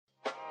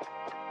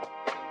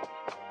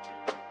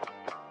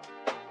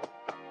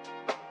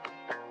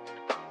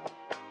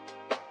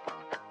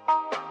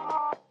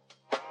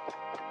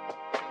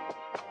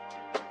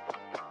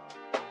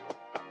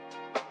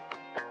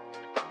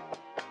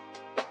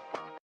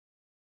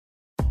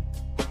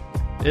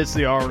It's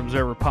the Auburn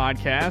Observer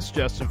Podcast.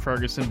 Justin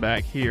Ferguson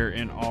back here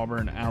in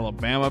Auburn,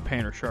 Alabama.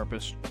 Painter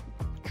Sharpless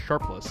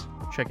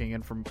checking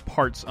in from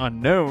parts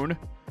unknown.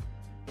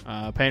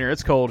 Painter,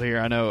 it's cold here.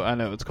 I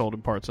know it's cold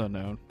in parts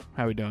unknown.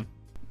 How we doing?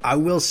 I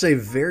will say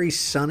very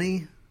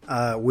sunny,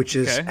 which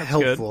is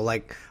helpful. Good.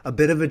 Like a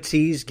bit of a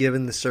tease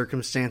given the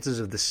circumstances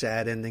of the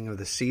sad ending of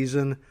the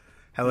season.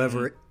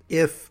 However,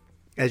 if,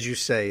 as you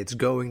say, it's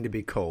going to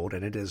be cold,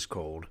 and it is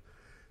cold,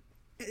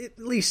 at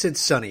least it's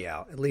sunny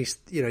out. At least,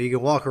 you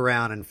can walk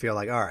around and feel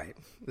like, all right,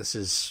 this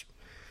is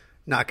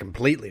not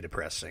completely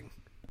depressing.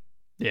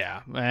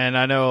 Yeah, and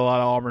I know a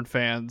lot of Auburn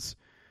fans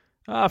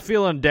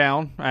feeling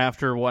down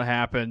after what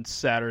happened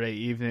Saturday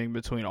evening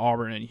between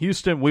Auburn and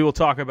Houston. We will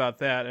talk about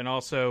that and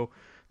also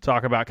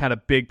talk about kind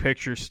of big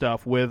picture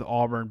stuff with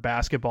Auburn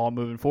basketball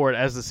moving forward.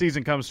 As the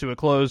season comes to a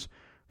close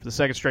for the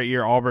second straight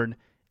year, Auburn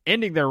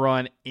ending their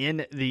run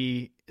in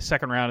the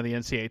second round of the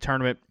NCAA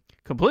tournament.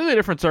 Completely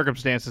different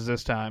circumstances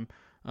this time.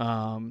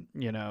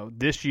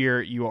 This year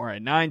you are a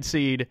 9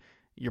 seed,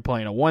 you're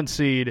playing a 1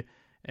 seed,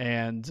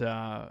 and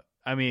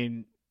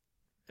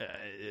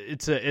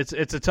it's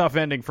a tough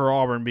ending for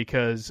Auburn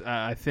because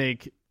I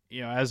think,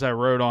 as I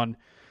wrote on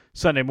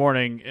Sunday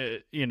morning,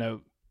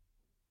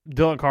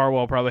 Dylan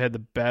Carwell probably had the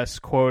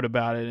best quote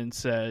about it and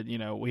said,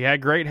 we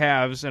had great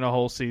halves in a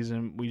whole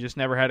season. We just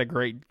never had a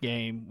great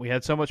game. We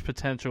had so much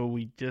potential.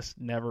 We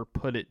just never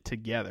put it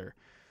together.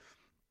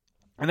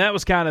 And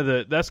that's kind of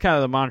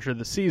the mantra of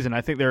the season. I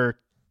think there are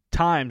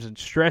times and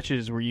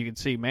stretches where you can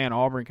see, man,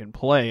 Auburn can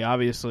play.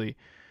 Obviously,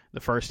 the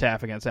first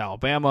half against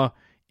Alabama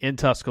in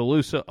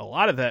Tuscaloosa, a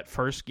lot of that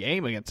first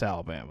game against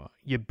Alabama,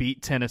 you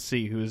beat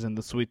Tennessee, who is in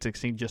the Sweet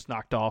 16, just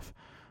knocked off,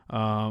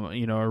 a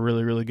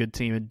really, really good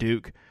team in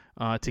Duke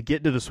to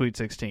get to the Sweet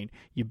 16.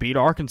 You beat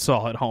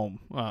Arkansas at home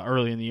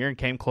early in the year and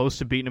came close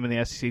to beating them in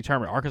the SEC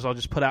tournament. Arkansas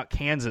just put out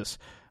Kansas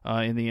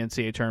in the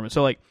NCAA tournament.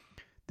 So,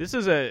 this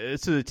is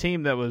a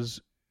team that was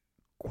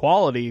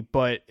quality,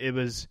 but it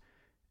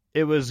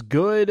was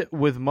good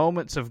with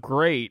moments of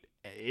great.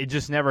 It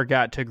just never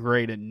got to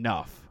great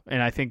enough.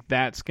 And I think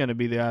that's going to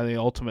be the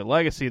ultimate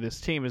legacy of this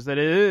team, is that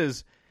it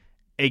is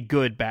a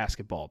good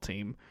basketball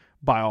team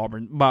by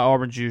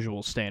Auburn's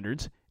usual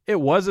standards. It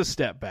was a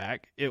step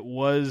back. It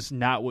was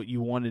not what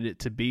you wanted it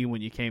to be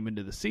when you came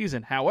into the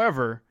season.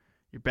 However,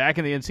 you're back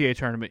in the NCAA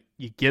tournament.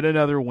 You get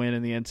another win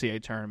in the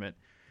NCAA tournament,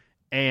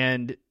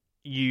 and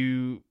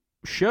you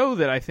show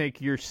that I think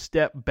your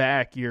step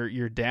back,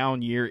 your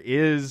down year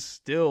is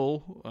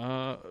still,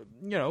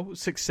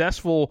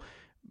 successful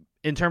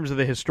in terms of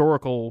the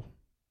historical,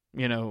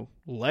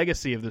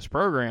 legacy of this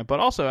program. But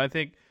also, I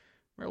think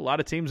there are a lot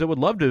of teams that would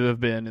love to have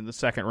been in the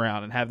second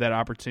round and have that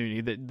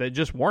opportunity that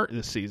just weren't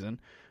this season.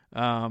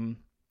 Teams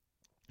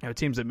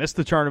that missed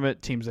the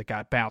tournament, teams that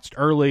got bounced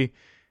early,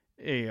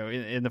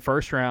 in the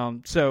first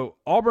round. So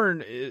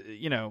Auburn,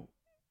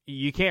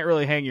 you can't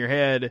really hang your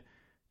head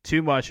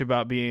too much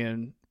about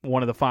being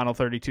one of the final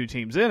 32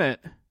 teams in it.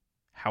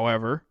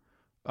 However,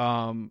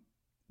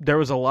 there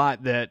was a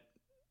lot that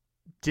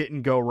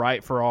didn't go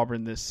right for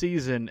Auburn this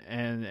season,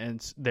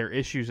 and their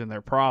issues and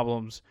their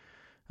problems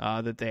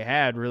that they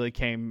had really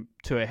came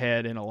to a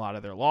head in a lot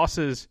of their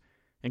losses,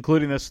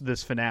 including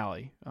this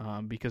finale.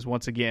 Because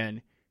once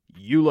again,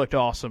 you looked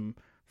awesome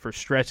for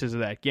stretches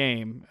of that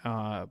game,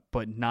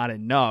 but not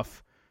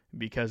enough,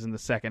 because in the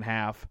second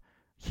half,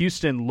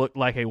 Houston looked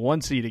like a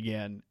 1 seed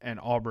again, and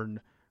Auburn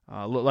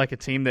looked like a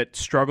team that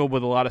struggled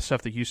with a lot of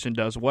stuff that Houston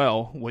does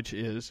well, which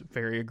is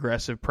very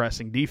aggressive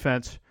pressing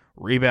defense,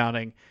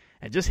 rebounding,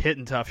 and just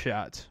hitting tough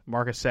shots.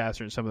 Marcus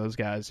Sasser and some of those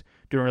guys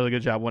doing a really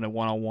good job winning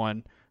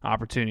one-on-one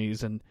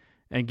opportunities and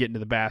getting to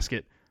the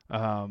basket.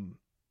 So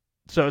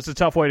it's a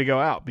tough way to go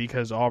out,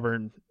 because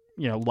Auburn,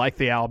 like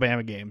the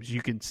Alabama games,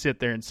 you can sit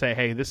there and say,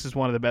 hey, this is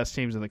one of the best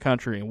teams in the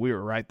country, and we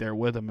were right there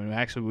with them, and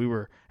actually we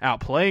were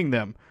outplaying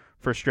them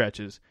for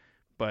stretches.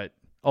 But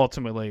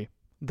ultimately,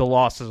 the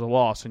loss is a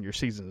loss, and your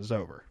season is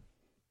over.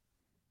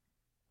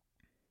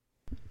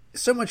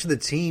 So much of the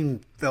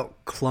team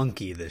felt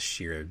clunky this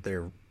year.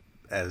 There,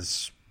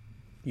 as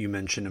you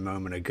mentioned a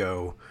moment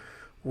ago,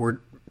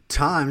 were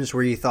times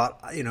where you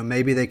thought,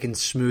 maybe they can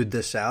smooth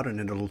this out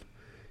and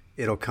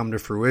it'll come to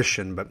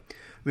fruition. But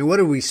what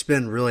did we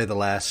spend really the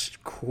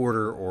last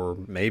quarter or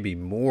maybe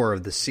more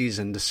of the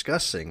season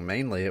discussing?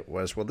 Mainly it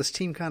was, this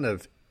team kind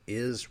of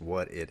is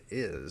what it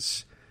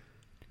is.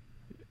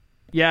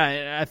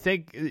 Yeah, I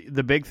think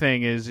the big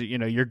thing is,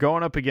 you're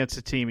going up against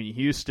a team in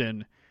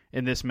Houston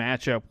in this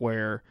matchup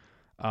where,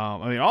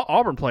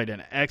 Auburn played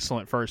an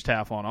excellent first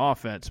half on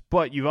offense,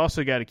 but you've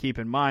also got to keep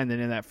in mind that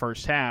in that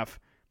first half,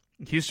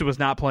 Houston was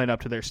not playing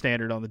up to their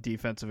standard on the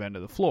defensive end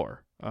of the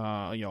floor.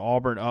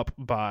 Auburn up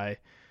by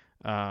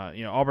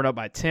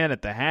 10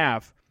 at the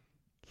half.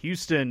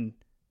 Houston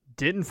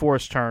didn't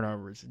force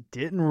turnovers,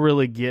 didn't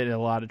really get in a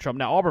lot of trouble.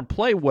 Now, Auburn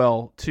played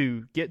well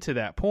to get to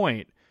that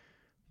point,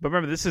 but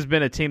remember, this has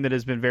been a team that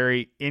has been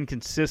very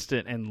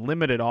inconsistent and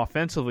limited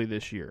offensively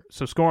this year.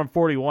 So scoring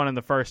 41 in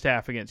the first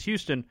half against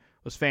Houston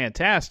was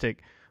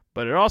fantastic,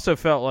 but it also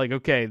felt like,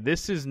 okay,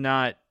 this is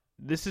not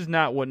this is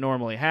not what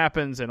normally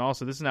happens, and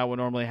also this is not what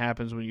normally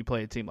happens when you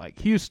play a team like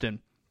Houston.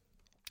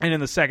 And in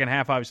the second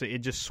half, obviously, it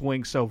just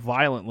swings so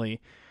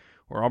violently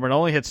where Auburn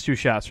only hits 2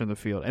 shots from the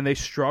field, and they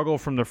struggle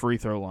from the free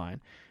throw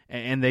line,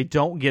 and they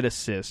don't get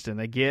assists, and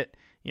they get,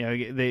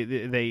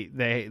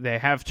 they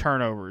have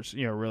turnovers,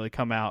 really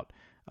come out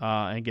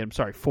and get them.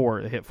 Sorry,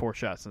 4. They hit 4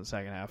 shots in the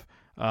second half.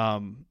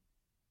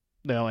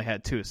 They only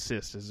had 2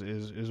 assists,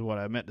 is what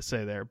I meant to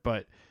say there.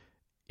 But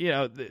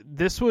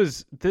this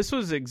was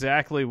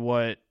exactly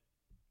what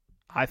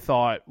I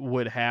thought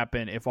would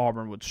happen if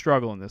Auburn would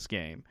struggle in this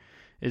game.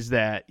 Is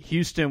that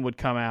Houston would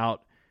come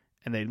out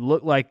and they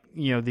look like,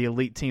 the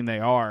elite team they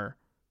are.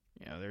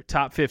 They're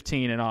top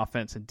 15 in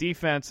offense and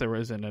defense. There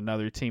isn't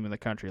another team in the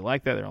country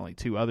like that. There are only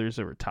 2 others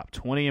that were top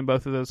 20 in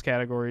both of those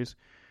categories.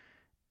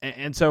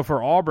 And so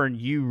for Auburn,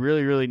 you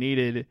really, really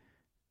needed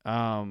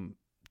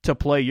to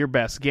play your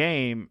best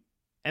game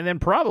and then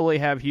probably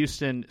have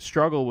Houston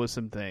struggle with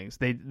some things.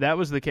 That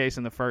was the case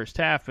in the first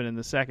half, but in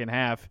the second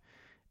half,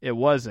 it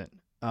wasn't.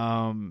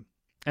 And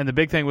the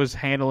big thing was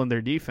handling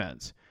their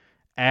defense.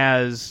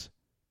 As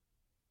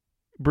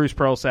Bruce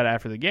Pearl said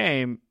after the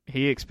game,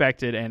 he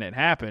expected, and it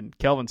happened,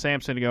 Kelvin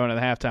Sampson to go into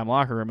the halftime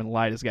locker room and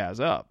light his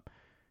guys up.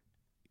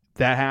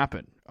 That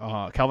happened.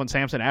 Kelvin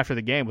Sampson after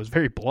the game was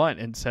very blunt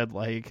and said,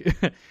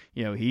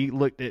 he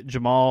looked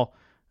at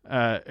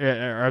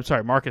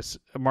Marcus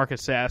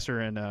Sasser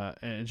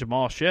and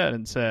Jamal Shedd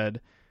and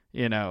said,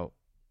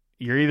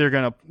 you're either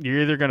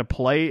gonna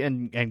play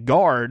and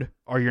guard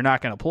or you're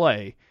not gonna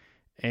play.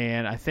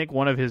 And I think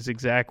one of his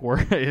exact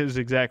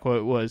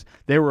quote was,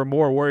 they were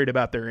more worried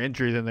about their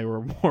injury than they were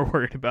more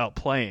worried about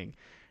playing.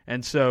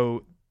 And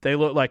so they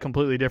looked like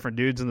completely different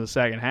dudes in the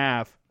second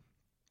half.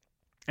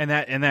 And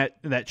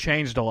that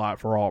changed a lot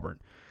for Auburn.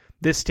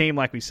 This team,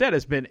 like we said,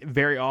 has been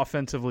very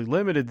offensively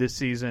limited this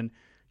season.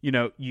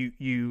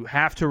 You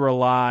have to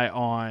rely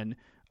on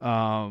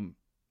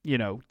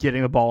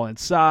getting the ball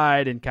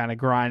inside and kind of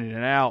grinding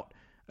it out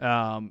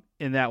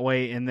in that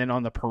way. And then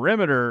on the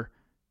perimeter,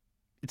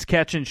 it's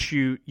catch and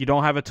shoot. You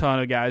don't have a ton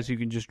of guys who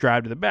can just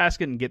drive to the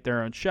basket and get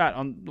their own shot.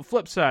 On the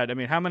flip side, I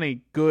mean, how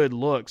many good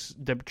looks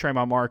did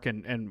Tremont Mark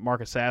and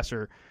Marcus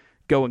Sasser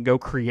go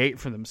create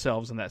for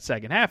themselves in that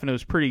second half? And it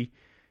was pretty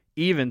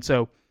even.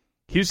 So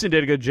Houston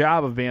did a good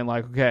job of being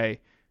like,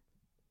 okay,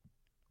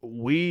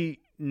 we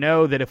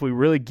know that if we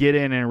really get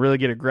in and really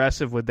get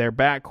aggressive with their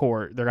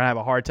backcourt, they're going to have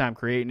a hard time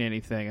creating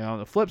anything. And on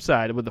the flip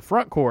side, with the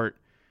front court,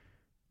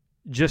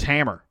 just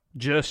hammer.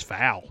 Just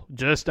foul.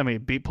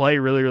 Play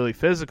really, really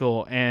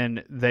physical.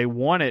 And they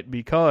won it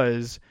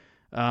because,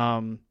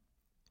 on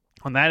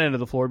that end of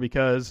the floor,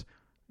 because,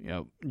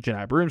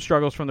 Johni Broome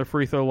struggles from the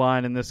free throw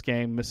line in this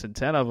game, missing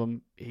 10 of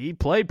them. He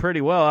played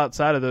pretty well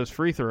outside of those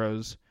free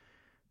throws.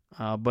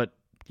 But,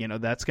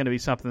 that's going to be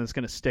something that's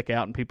going to stick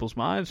out in people's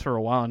minds for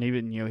a while. And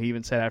even, he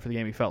even said after the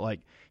game he felt like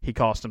he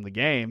cost him the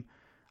game.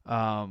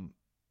 But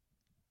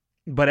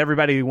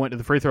everybody who went to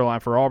the free throw line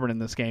for Auburn in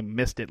this game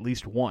missed at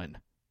least one.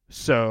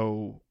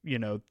 So,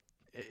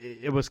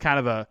 it was kind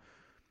of a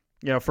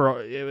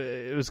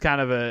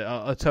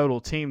total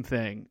team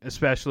thing,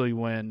 especially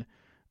when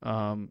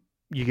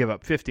you give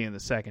up 50 in the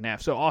second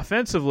half. So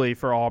offensively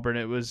for Auburn,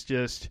 it was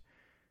just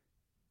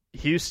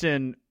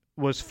Houston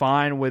was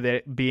fine with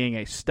it being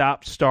a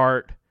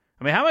stop-start.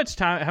 I mean, how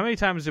many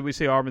times did we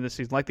see Auburn this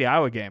season, like the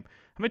Iowa game?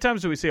 How many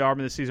times did we see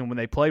Auburn this season when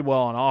they played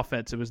well on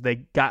offense? It was they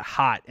got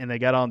hot and they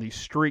got on these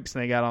streaks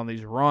and they got on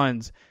these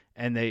runs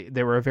and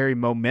they were a very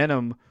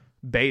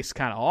momentum-based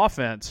kind of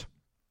offense.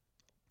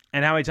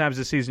 And how many times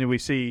this season do we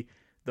see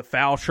the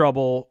foul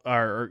trouble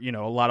or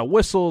a lot of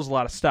whistles, a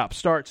lot of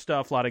stop-start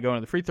stuff, a lot of going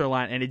to the free throw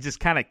line, and it just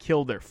kind of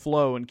killed their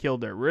flow and killed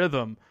their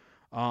rhythm.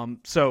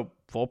 So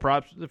full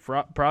props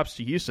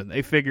to Houston.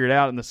 They figured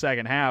out in the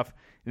second half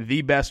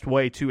the best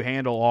way to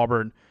handle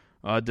Auburn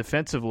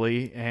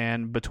defensively,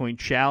 and between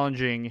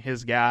challenging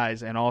his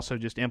guys and also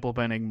just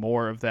implementing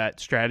more of that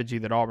strategy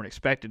that Auburn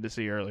expected to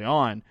see early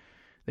on,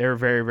 they were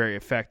very, very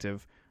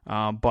effective.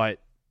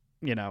 But,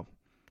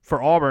 for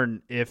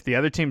Auburn, if the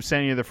other team's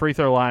sending you the free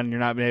throw line and you're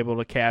not being able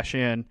to cash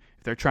in,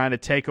 if they're trying to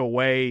take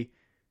away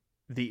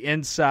the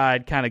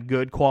inside kind of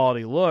good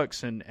quality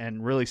looks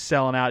and really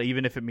selling out,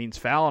 even if it means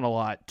fouling a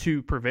lot,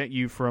 to prevent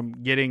you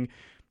from getting,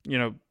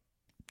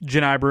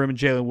 Johni Broome and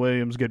Jalen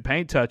Williams good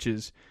paint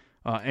touches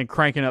and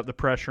cranking up the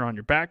pressure on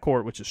your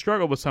backcourt, which has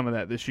struggled with some of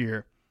that this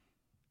year,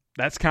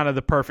 that's kind of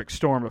the perfect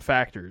storm of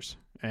factors.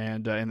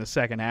 And in the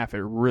second half,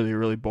 it really,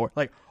 really bore.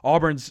 Like,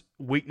 Auburn's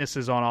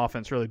weaknesses on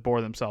offense really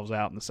bore themselves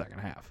out in the second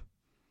half.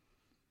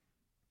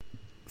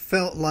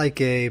 Felt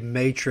like a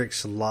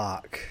Matrix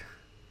lock.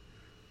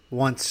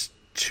 Once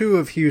two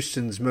of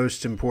Houston's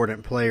most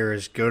important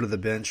players go to the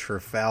bench for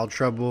foul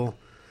trouble,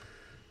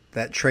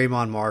 that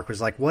Tremont Mark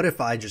was like, what if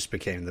I just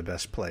became the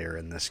best player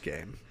in this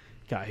game?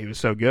 God, he was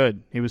so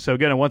good. He was so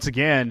good. And once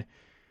again,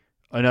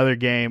 another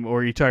game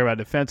where you talk about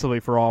defensively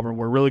for Auburn,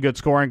 where really good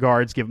scoring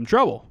guards give them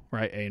trouble,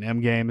 right? A&M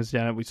game has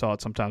done it. We saw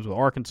it sometimes with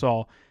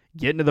Arkansas.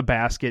 Getting to the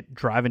basket,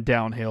 driving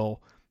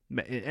downhill,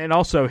 and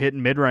also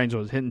hitting mid-range,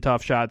 hitting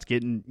tough shots,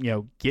 getting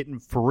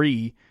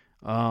free.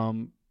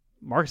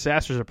 Marcus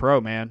Sasser's a pro,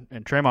 man,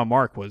 and Trayvon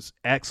Mark was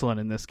excellent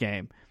in this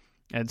game.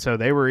 And so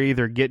they were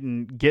either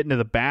getting to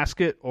the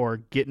basket or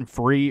getting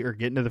free or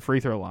getting to the free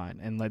throw line.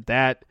 And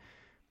that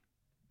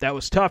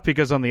was tough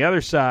because on the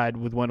other side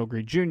with Wendell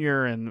Green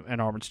Jr.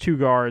 and Auburn's two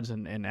guards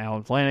and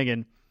Alan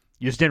Flanagan,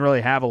 you just didn't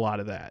really have a lot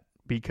of that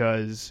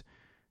because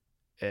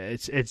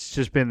it's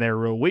just been their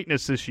real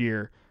weakness this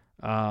year.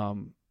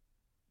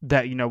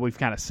 That we've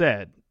kind of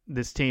said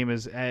this team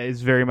is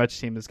very much a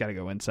team that's got to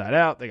go inside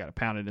out. They got to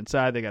pound it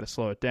inside. They got to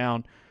slow it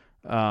down.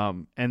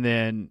 And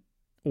then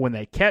when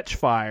they catch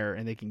fire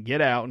and they can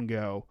get out and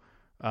go,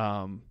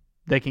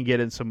 they can get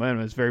in some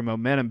momentum. It's very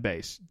momentum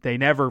based. They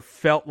never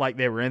felt like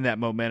they were in that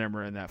momentum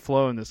or in that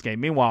flow in this game.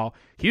 Meanwhile,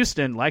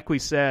 Houston, like we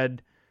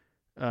said,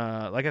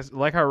 like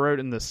I wrote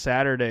in the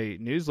Saturday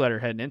newsletter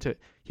heading into it,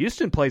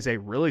 Houston plays a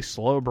really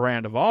slow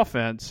brand of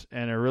offense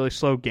and a really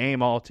slow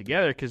game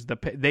altogether because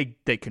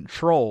they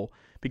control,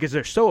 because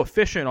they're so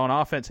efficient on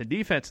offense and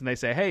defense, and they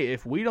say, hey,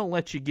 if we don't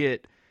let you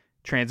get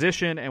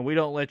transition and we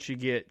don't let you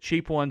get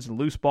cheap ones and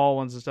loose ball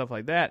ones and stuff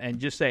like that, and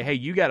just say, hey,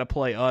 you got to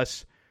play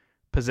us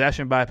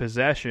possession by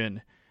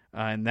possession,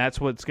 and that's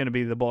what's going to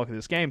be the bulk of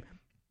this game.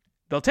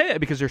 They'll tell you that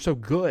because they're so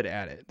good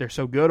at it. They're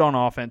so good on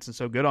offense and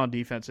so good on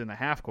defense in the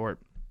half court.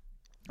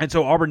 And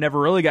so Auburn never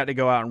really got to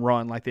go out and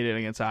run like they did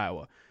against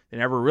Iowa. They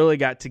never really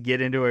got to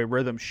get into a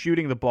rhythm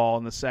shooting the ball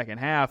in the second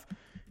half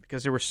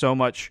because there was so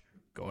much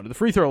going to the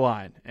free throw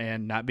line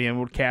and not being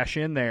able to cash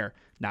in there,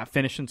 not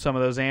finishing some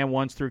of those and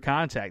ones through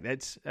contact.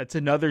 That's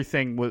another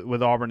thing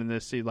with Auburn in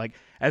this season. Like,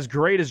 as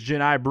great as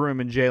Jani Broome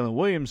and Jalen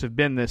Williams have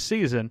been this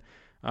season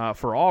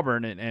for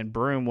Auburn, and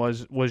Broome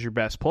was your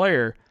best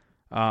player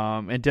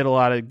and did a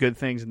lot of good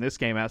things in this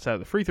game outside of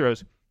the free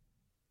throws,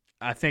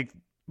 I think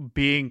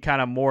being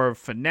kind of more of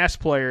finesse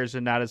players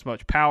and not as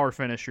much power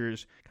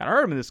finishers kind of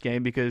hurt them in this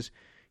game because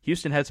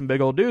Houston had some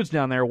big old dudes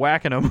down there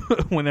whacking them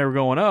when they were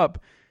going up,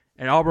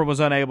 and Auburn was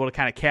unable to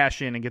kind of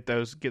cash in and get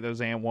those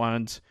and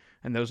ones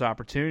and those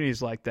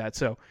opportunities like that.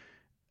 So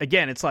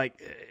again, it's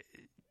like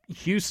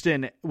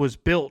Houston was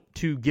built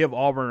to give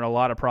Auburn a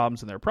lot of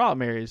problems in their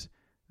problem areas.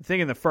 The thing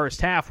in the first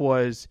half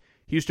was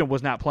Houston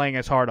was not playing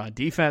as hard on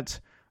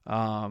defense.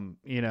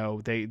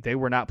 They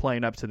were not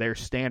playing up to their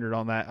standard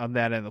on that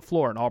end of the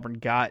floor, and Auburn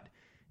got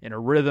in a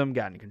rhythm,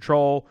 got in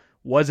control.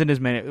 Weren't as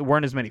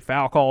many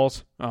foul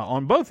calls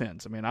on both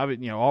ends. I mean,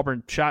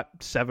 Auburn shot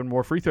 7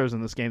 more free throws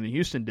in this game than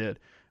Houston did,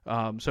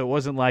 so it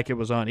wasn't like it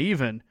was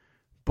uneven.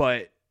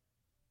 But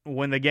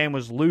when the game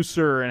was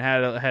looser and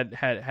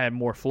had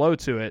more flow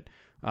to it,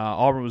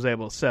 Auburn was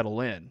able to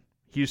settle in.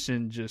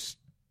 Houston just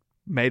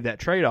made that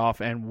trade off,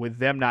 and with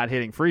them not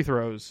hitting free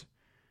throws,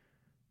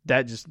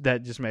 that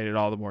just made it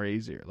all the more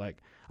easier. Like,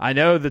 I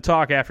know the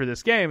talk after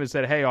this game is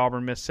that, hey,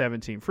 Auburn missed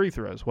 17 free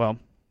throws. Well,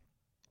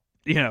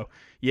 you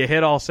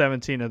hit all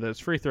 17 of those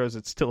free throws,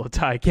 it's still a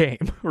tie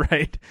game,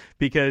 right?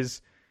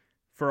 Because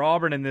for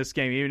Auburn in this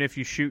game, even if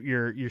you shoot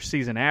your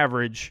season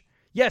average,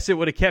 yes, it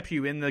would have kept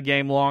you in the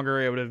game longer.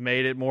 It would have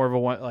made it more of a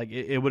one. Like,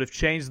 it would have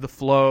changed the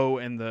flow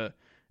and the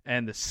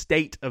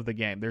state of the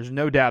game. There's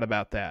no doubt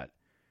about that.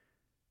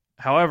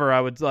 However, I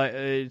would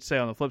say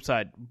on the flip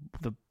side,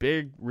 the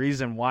big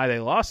reason why they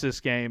lost this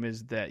game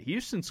is that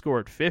Houston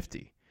scored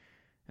 50.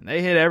 And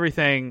they hit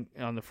everything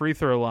on the free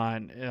throw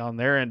line on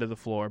their end of the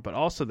floor, but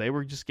also they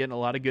were just getting a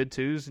lot of good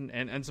twos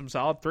and some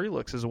solid 3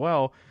 looks as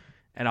well.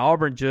 And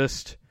Auburn,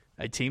 just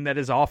a team that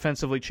is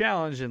offensively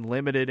challenged and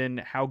limited in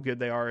how good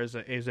they are as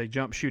a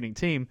jump shooting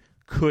team,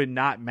 could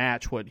not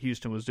match what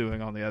Houston was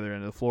doing on the other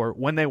end of the floor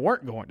when they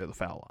weren't going to the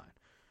foul line.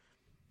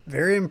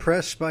 Very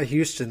impressed by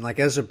Houston. Like,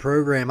 as a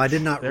program, I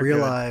did not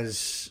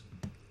realize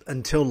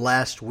until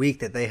last week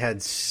that they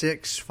had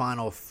 6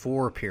 Final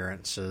Four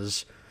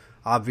appearances.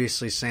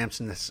 Obviously,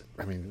 Sampson,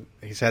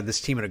 he's had this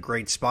team in a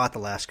great spot the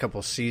last couple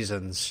of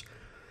seasons.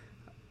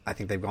 I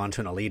think they've gone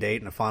to an Elite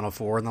Eight and a Final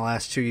Four in the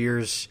last 2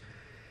 years.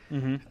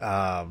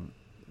 Mm-hmm.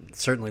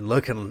 Certainly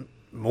looking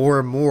more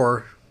and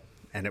more,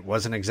 and it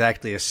wasn't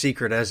exactly a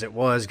secret as it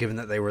was, given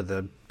that they were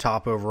the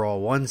top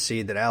overall 1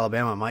 seed, that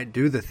Alabama might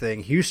do the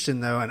thing. Houston,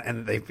 though,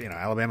 and they,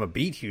 Alabama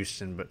beat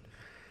Houston, but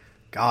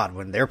God,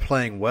 when they're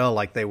playing well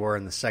like they were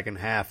in the second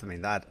half,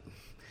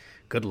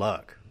 good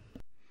luck.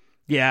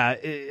 Yeah,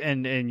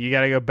 and you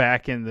got to go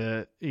back in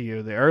the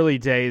the early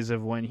days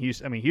of when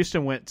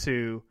Houston went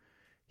to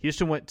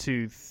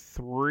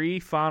 3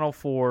 Final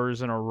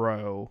Fours in a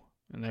row.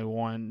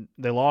 And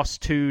they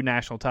lost 2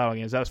 national title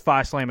games. That was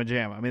Phi Slamma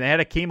Jamma. They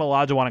had Akeem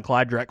Olajuwon and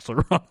Clyde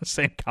Drexler on the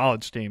same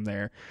college team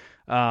there.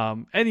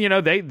 And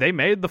they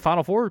made the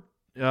Final Four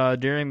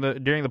during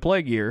the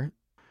plague year.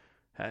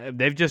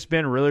 They've just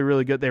been really,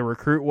 really good. They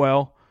recruit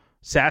well.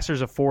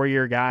 Sasser's a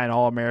 4-year guy, an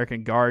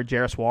All-American guard.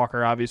 Jarris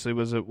Walker obviously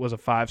was a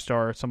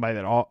 5-star, somebody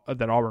that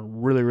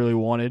Auburn really, really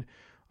wanted.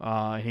 He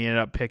ended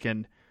up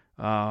picking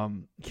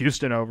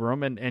Houston over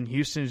him, and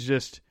Houston's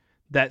just,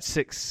 that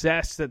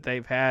success that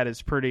they've had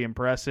is pretty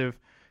impressive.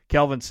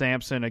 Kelvin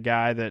Sampson, a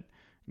guy that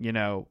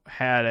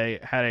had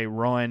a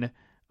run,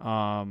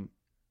 had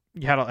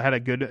a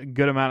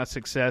good amount of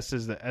success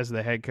as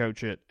the head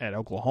coach at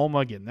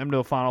Oklahoma, getting them to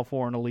a Final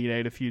Four and Elite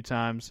Eight a few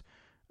times.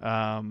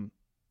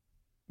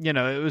 You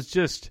know, it was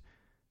just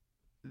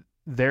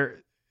there.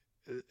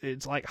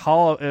 It's like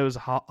it was a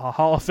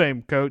Hall of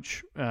Fame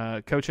coach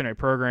coaching a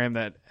program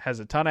that has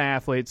a ton of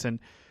athletes, and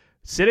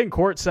sitting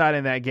courtside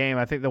in that game,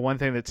 I think the one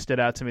thing that stood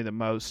out to me the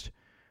most,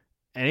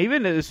 and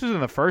even this was in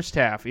the first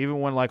half, even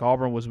when like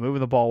Auburn was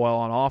moving the ball well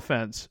on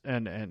offense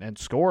and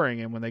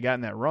scoring, and when they got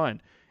in that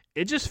run,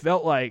 it just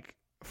felt like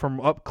from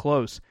up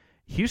close,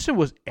 Houston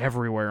was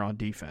everywhere on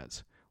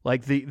defense.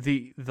 Like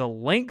the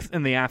length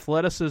and the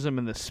athleticism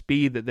and the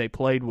speed that they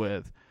played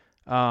with,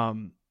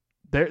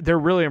 they're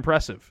really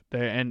impressive.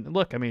 And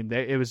look, I mean,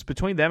 it was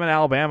between them and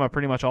Alabama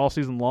pretty much all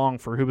season long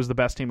for who was the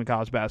best team in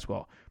college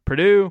basketball.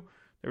 Purdue,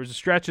 there was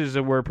stretches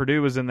of where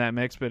Purdue was in that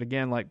mix, but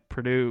again, like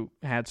Purdue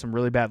had some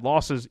really bad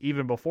losses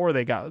even before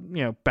they got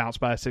bounced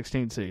by a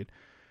 16 seed.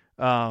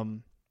 So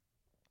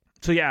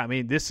yeah, I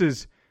mean,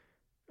 there's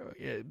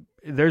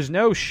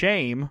no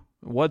shame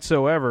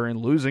whatsoever in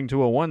losing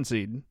to a 1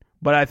 seed.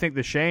 But I think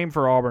the shame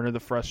for Auburn, or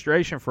the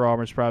frustration for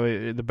Auburn, is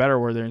probably the better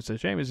word there instead of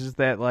shame, is just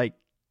that, like,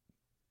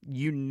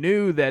 you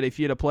knew that if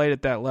you'd have played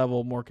at that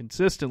level more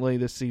consistently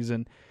this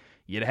season,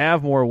 you'd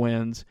have more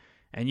wins,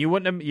 and you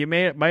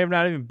may have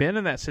not even been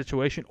in that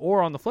situation.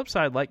 Or on the flip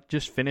side, like,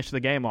 just finish the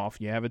game off.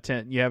 You have a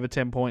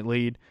 10-point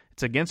lead.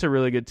 It's against a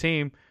really good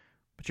team,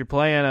 but you're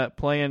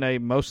playing a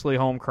mostly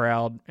home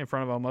crowd in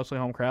front of a mostly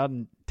home crowd,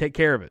 and take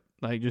care of it.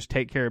 Like, just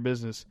take care of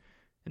business.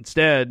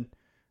 Instead,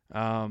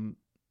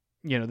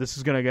 this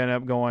is going to end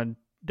up going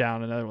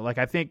down another one. Like,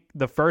 I think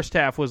the first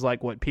half was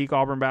like what peak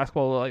Auburn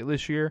basketball like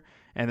this year,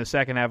 and the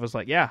second half was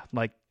like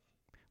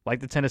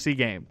the Tennessee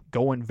game,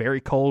 going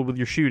very cold with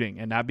your shooting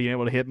and not being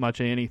able to hit much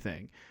of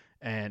anything,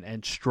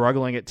 and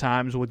struggling at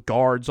times with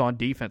guards on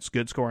defense,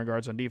 good scoring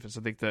guards on defense.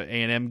 I think the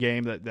A&M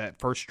game, that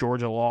first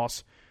Georgia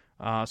loss,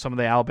 some of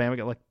the Alabama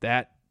game, like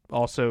that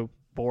also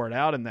bore it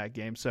out in that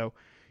game. So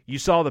you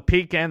saw the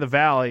peaks and the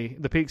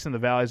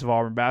valleys of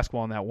Auburn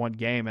basketball in that one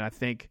game, and I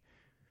think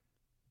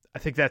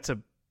that's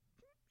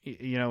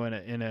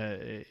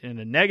in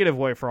a negative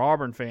way for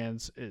Auburn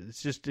fans.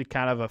 It's just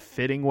kind of a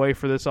fitting way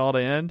for this all to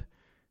end.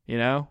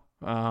 I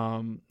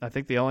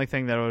think the only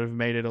thing that would have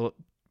made it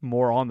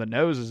more on the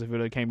nose is if it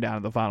had came down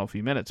to the final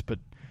few minutes. But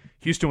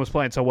Houston was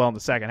playing so well in the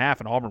second half,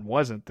 and Auburn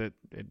wasn't, that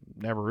it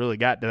never really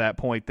got to that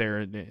point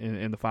there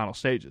in the final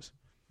stages.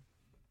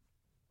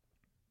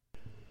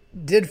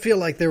 Did feel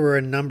like there were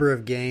a number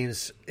of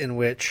games in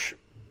which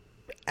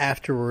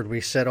afterward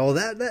we said,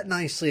 that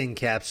nicely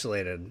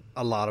encapsulated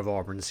a lot of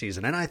Auburn's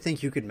season. And I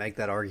think you could make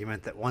that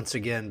argument that, once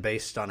again,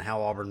 based on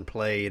how Auburn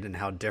played and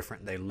how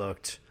different they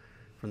looked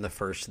from the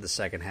first to the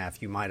second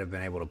half, you might have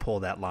been able to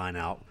pull that line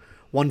out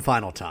one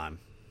final time.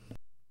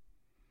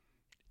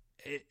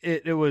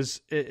 It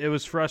was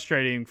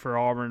frustrating for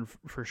Auburn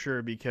for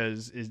sure,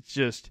 because it's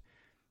just,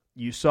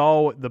 you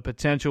saw what the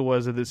potential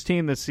was of this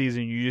team this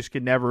season. You just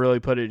could never really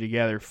put it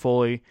together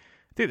fully.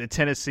 I think the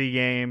Tennessee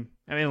game,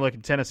 I mean,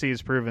 look, Tennessee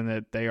has proven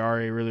that they are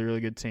a really,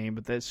 really good team,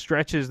 but that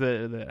stretches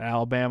the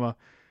Alabama,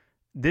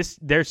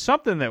 there's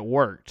something that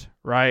worked,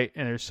 right?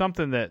 And there's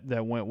something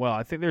that went well.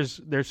 I think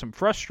there's some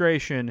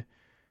frustration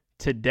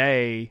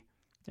today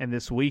and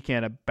this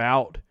weekend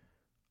about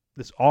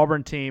this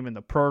Auburn team and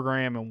the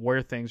program and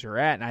where things are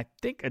at. And I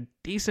think a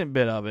decent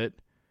bit of it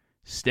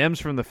stems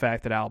from the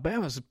fact that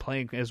Alabama's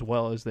playing as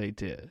well as they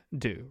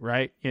do,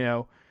 right?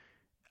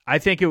 I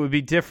think it would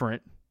be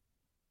different.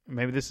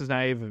 Maybe this is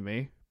naive of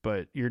me,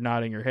 but you're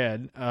nodding your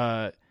head.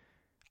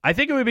 I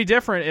think it would be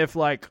different if,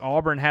 like,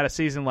 Auburn had a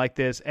season like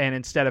this, and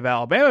instead of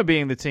Alabama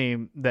being the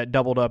team that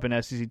doubled up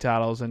in SEC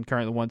titles and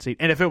currently 1 seed,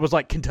 and if it was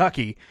like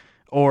Kentucky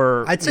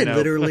or I'd say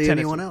literally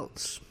anyone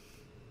else.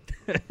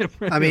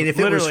 I mean, if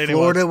it was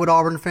Florida, would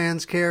Auburn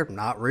fans care?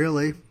 Not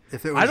really.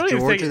 If it was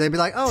Georgia, they'd be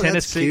like, "Oh, Tennessee,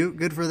 that's cute,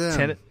 good for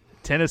them."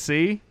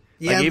 Tennessee.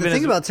 Yeah, like, the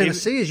thing about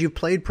Tennessee is you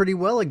played pretty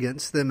well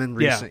against them in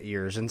recent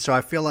years, and so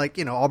I feel like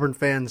Auburn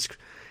fans,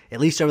 at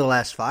least over the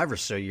last 5 or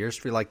so years,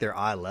 feel like they're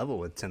eye level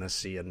with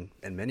Tennessee in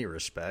many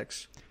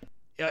respects.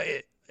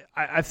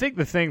 I think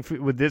the thing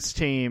with this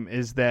team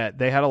is that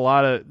they had a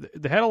lot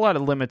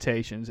of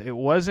limitations. It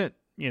wasn't,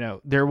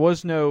 there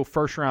was no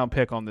first round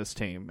pick on this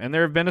team, and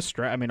there have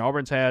been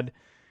Auburn's had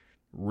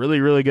really,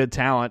 really good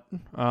talent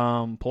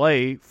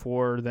play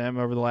for them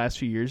over the last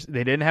few years.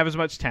 They didn't have as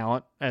much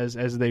talent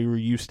as they were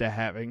used to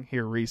having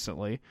here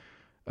recently.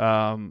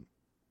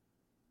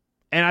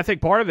 And I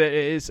think part of it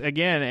is,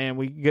 again, and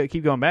we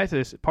keep going back to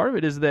this, part of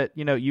it is that,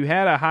 you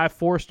had a high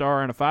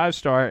 4-star and a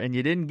 5-star, and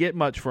you didn't get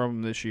much from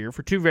them this year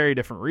for two very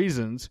different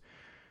reasons.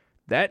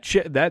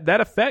 That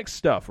affects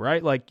stuff,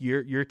 right? Like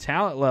your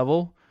talent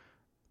level.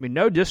 I mean,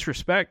 no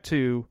disrespect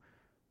to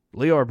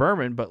Leo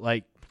Berman, but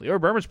like Leo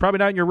Berman's probably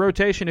not in your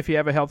rotation if you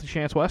have a healthy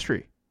Chance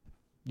Westry.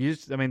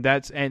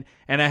 And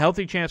a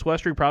healthy Chance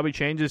Westry probably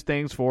changes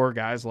things for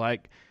guys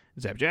like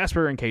Zeb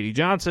Jasper and Katie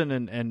Johnson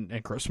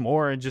and Chris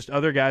Moore and just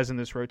other guys in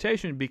this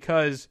rotation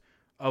because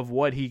of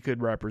what he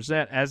could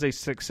represent as a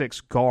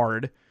 6'6"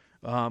 guard,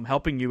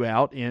 helping you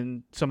out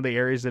in some of the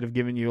areas that have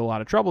given you a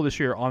lot of trouble this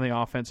year on the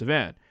offensive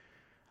end.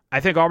 I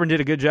think Auburn did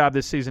a good job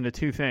this season of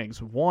two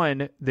things.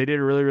 One, they did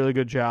a really, really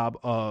good job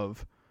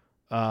of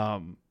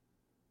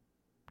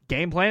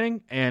game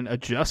planning and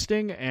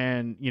adjusting,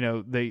 and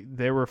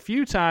there were a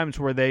few times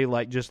where they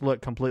just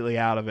looked completely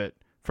out of it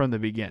from the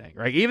beginning,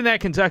 right? Even that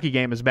Kentucky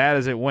game, as bad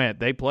as it went,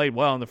 they played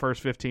well in the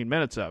first 15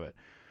 minutes of it.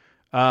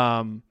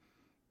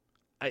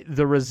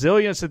 The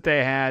resilience that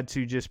they had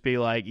to just be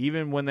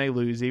even when they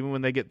lose, even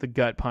when they get the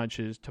gut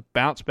punches, to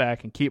bounce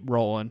back and keep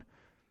rolling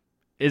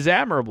is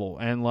admirable.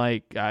 And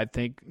I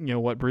think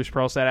what Bruce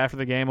Pearl said after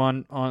the game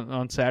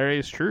on Saturday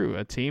is true.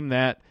 A team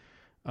that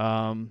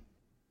a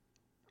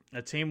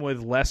team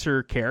with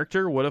lesser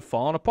character would have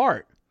fallen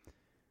apart.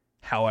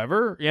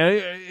 However,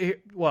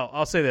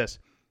 I'll say this.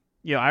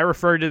 I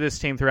referred to this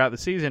team throughout the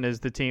season as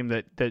the team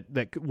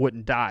that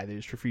wouldn't die. They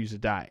just refused to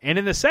die. And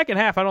in the second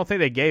half, I don't think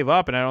they gave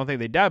up, and I don't think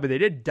they died, but they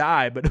did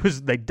die. But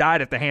they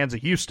died at the hands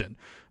of Houston.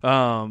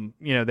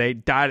 They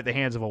died at the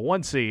hands of a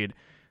 1 seed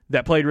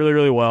that played really,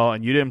 really well,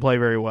 and you didn't play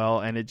very well,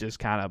 and it just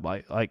kind of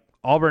like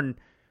Auburn.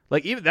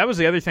 Even that was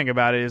the other thing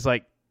about it is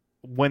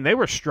when they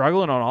were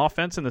struggling on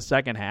offense in the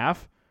second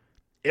half,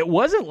 it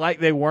wasn't like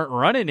they weren't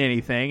running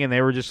anything, and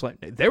they were just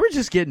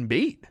getting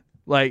beat.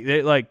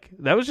 They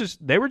were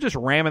just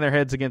ramming their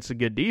heads against a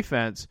good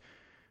defense.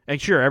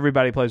 And sure,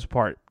 everybody plays a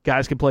part.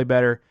 Guys can play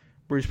better.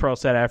 Bruce Pearl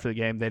said after the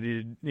game they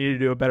needed to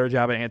do a better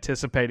job at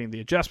anticipating the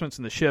adjustments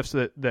and the shifts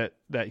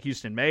that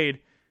Houston made.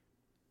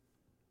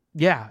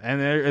 Yeah, and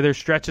there's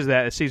stretches of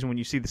that season when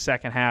you see the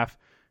second half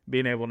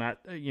being able not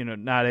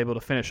able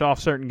to finish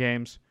off certain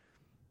games.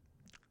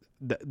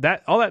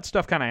 That all that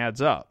stuff kind of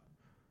adds up.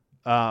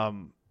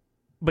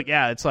 But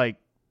yeah, it's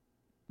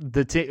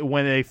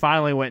when they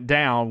finally went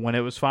down, when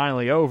it was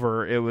finally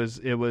over, it was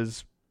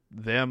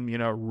them,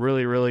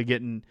 really, really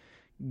getting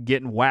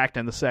whacked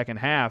in the second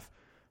half.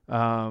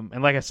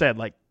 And like I said,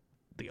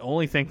 the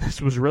only thing this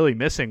was really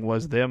missing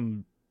was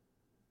them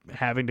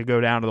having to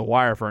go down to the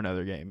wire for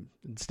another game.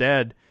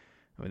 Instead,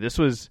 this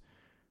was,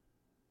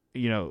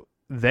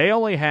 they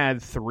only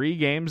had 3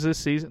 games this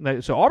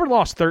season. So Auburn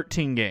lost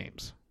 13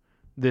 games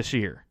this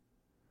year.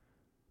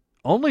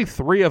 Only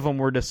 3 of them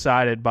were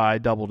decided by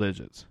double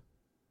digits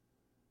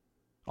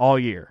all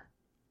year.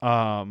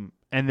 And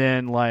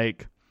then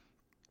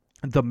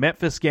the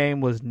Memphis game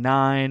was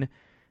 9,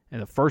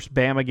 and the first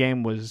Bama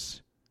game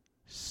was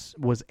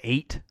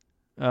 8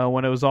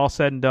 when it was all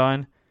said and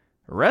done.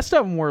 The rest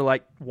of them were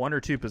 1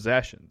 or 2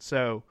 possessions.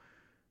 So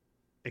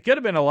it could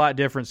have been a lot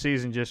different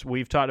season. Just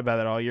we've talked about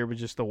that all year, but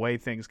just the way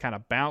things kind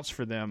of bounced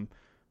for them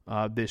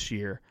this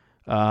year.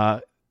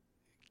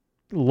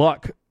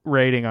 Luck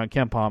rating on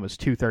KenPom is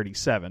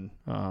 237.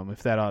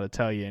 If that ought to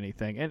tell you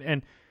anything.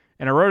 And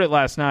I wrote it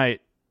last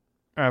night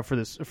I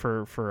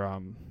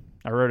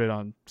wrote it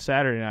on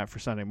Saturday night for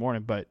Sunday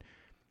morning, but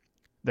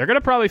they're going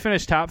to probably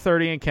finish top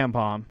 30 in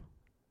KenPom.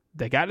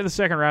 They got to the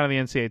second round of the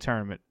NCAA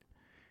tournament.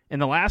 In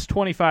the last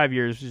 25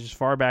 years, which is as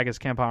far back as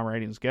KenPom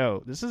ratings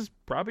go, this is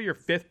probably your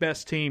 5th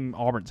best team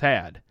Auburn's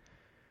had.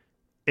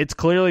 It's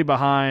clearly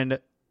behind,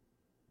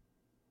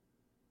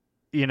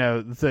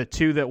 the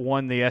 2 that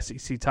won the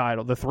SEC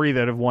title, the 3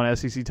 that have won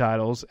SEC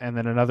titles, and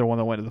then another one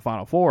that went to the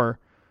Final Four.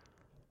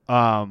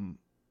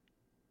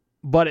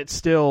 But it's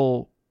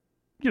still,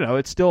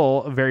 it's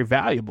still very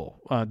valuable.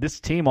 This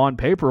team on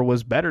paper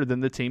was better than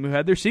the team who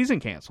had their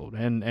season canceled,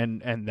 and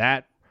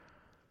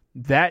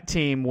that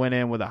team went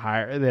in with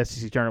the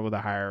SEC tournament with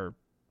a higher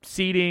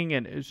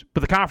seeding,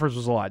 but the conference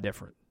was a lot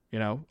different.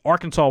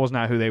 Arkansas was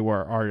not who they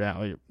are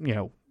now.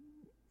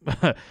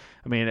 I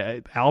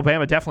mean,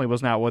 Alabama definitely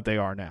was not what they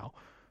are now,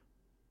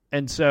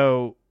 and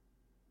so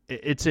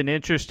it's an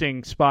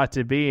interesting spot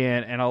to be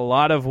in. And a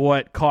lot of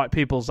what caught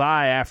people's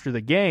eye after the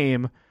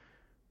game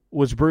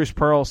was Bruce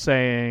Pearl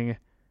saying,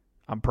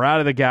 "I'm proud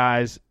of the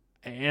guys."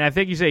 And I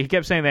think he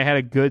kept saying they had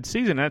a good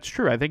season. That's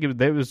true. I think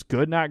it was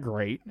good, not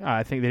great.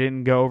 I think they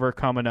didn't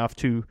overcome enough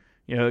to,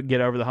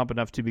 get over the hump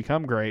enough to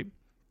become great.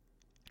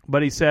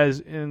 But he says,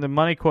 in the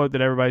money quote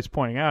that everybody's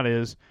pointing out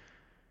is,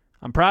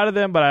 "I'm proud of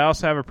them, but I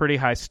also have a pretty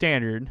high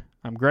standard.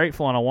 I'm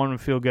grateful, and I want them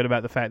to feel good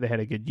about the fact they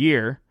had a good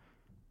year.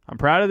 I'm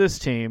proud of this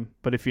team,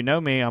 but if you know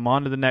me, I'm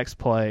on to the next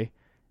play,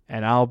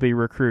 and I'll be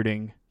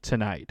recruiting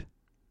tonight."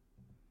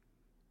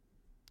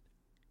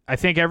 I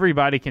think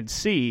everybody can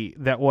see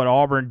that what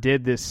Auburn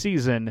did this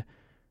season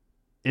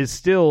is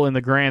still, in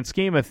the grand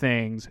scheme of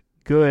things,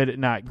 good,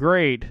 not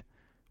great.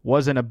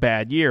 Wasn't a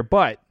bad year,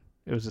 but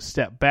it was a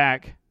step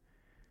back.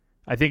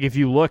 I think if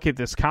you look at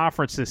this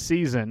conference this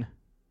season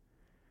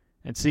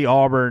and see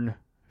Auburn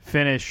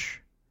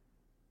finish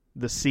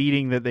the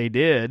seeding that they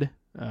did,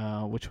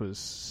 which was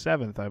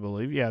 7th, I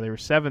believe. Yeah, they were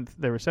 7th.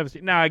 They were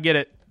 7th. Now, I get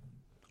it.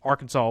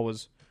 Arkansas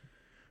was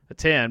a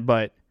 10,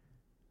 but,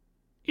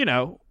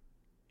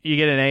 you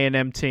get an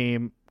A&M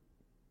team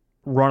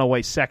run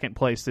away second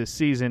place this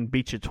season,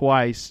 beat you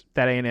twice.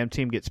 That A&M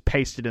team gets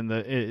pasted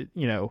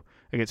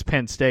against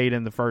Penn State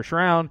in the first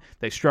round.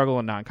 They struggle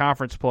in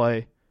non-conference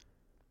play.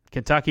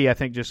 Kentucky, I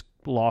think, just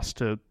lost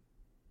to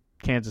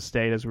Kansas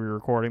State as we were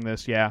recording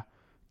this. Yeah,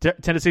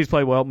 Tennessee's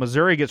played well.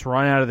 Missouri gets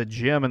run out of the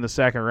gym in the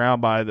second round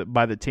by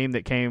the team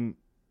that came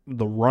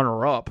the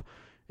runner-up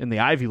in the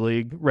Ivy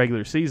League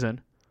regular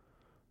season.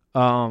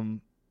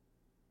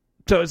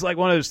 So it's like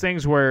one of those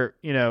things where,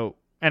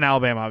 and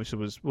Alabama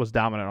obviously was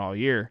dominant all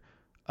year.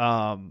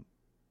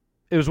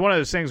 It was one of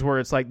those things where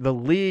it's like the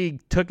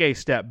league took a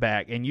step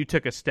back and you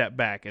took a step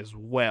back as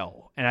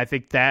well. And I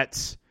think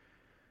that's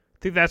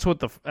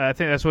what's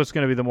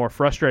going to be the more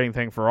frustrating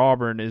thing for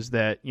Auburn is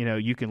that,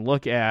 you can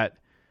look at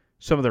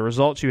some of the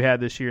results you had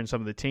this year and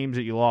some of the teams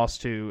that you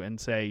lost to and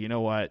say, you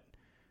know what,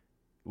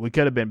 we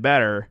could have been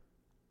better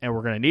and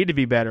we're going to need to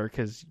be better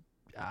because,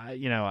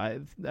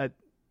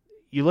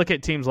 you look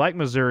at teams like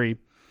Missouri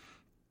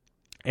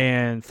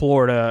and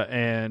Florida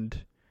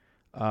and,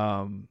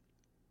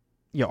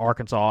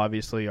 Arkansas,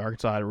 obviously.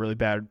 Arkansas had a really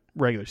bad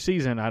regular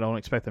season. I don't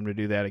expect them to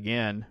do that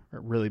again. Or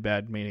really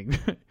bad meaning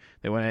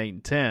they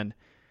went 8-10.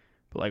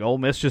 But like Ole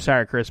Miss just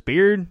hired Chris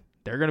Beard.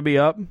 They're going to be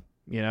up.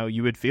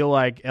 You would feel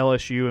like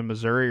LSU and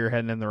Missouri are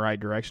heading in the right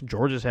direction.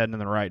 Georgia's heading in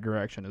the right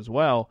direction as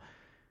well.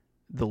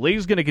 The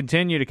league's going to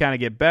continue to kind of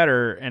get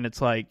better, and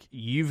it's like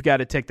you've got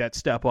to take that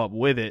step up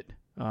with it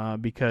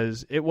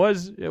because it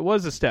was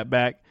a step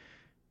back.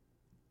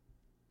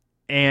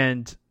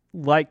 And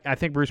like I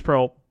think Bruce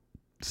Pearl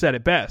said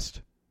it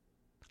best,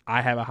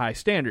 I have a high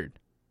standard.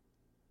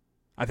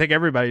 I think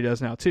everybody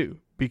does now too,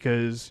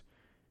 because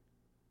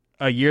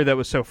a year that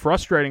was so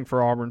frustrating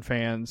for Auburn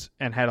fans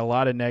and had a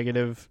lot of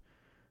negative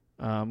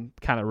kind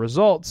of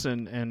results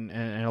and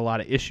a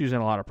lot of issues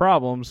and a lot of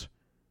problems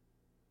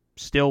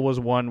still was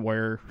one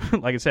where,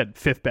 like I said,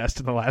 fifth best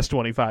in the last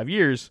 25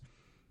 years.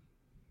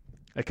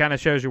 It kind of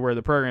shows you where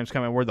the program's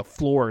coming, where the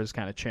floor has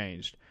kind of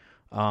changed.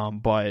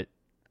 But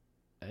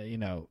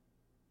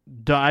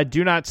I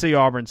do not see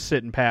Auburn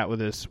sitting pat with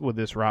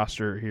this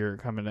roster here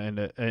coming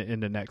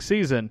into next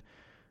season.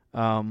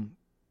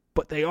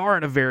 But they are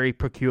in a very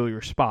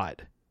peculiar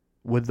spot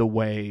with the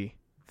way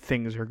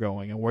things are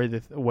going and where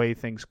the way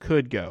things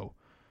could go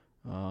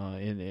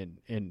in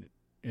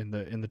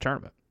the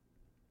tournament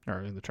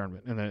or in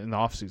the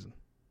off season.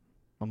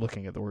 I'm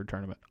looking at the word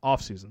tournament,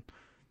 off season.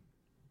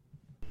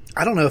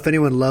 I don't know if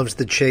anyone loves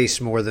the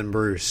chase more than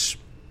Bruce.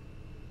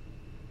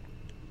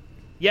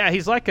 Yeah,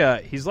 he's like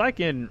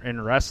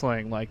in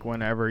wrestling, like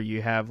whenever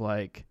you have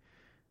like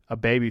a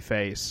baby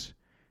face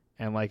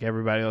and like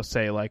everybody will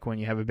say like when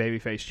you have a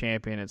babyface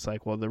champion, it's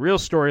like, well, the real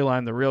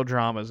storyline, the real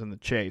drama is in the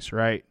chase,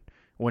 right?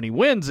 When he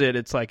wins it,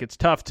 it's like it's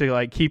tough to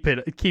like keep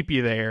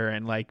you there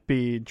and like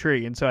be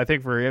intrigued. And so I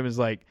think for him is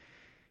like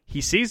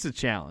he sees the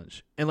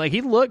challenge and like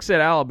he looks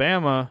at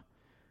Alabama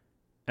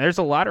and there's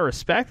a lot of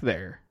respect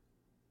there.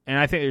 And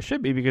I think there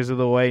should be because of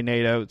the way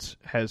Nate Oates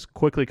has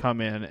quickly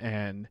come in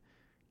and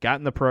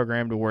gotten the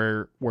program to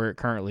where it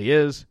currently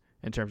is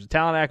in terms of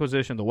talent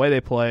acquisition, the way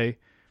they play.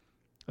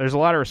 There's a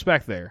lot of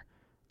respect there.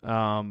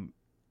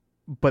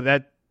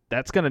 But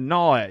that's going to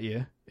gnaw at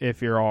you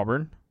if you're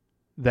Auburn,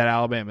 that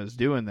Alabama is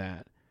doing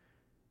that.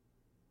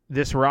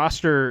 This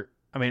roster,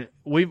 I mean,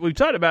 we've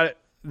talked about it.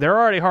 They're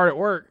already hard at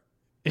work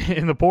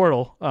in the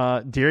portal.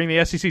 During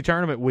the SEC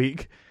tournament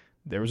week,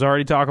 there was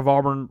already talk of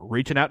Auburn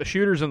reaching out to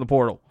shooters in the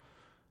portal.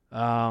 They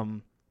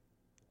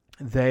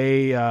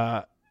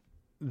have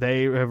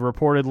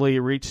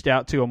reportedly reached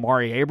out to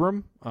Amari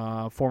Abram,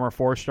 former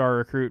four-star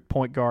recruit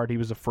point guard. He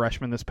was a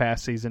freshman this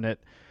past season at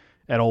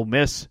Ole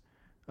Miss.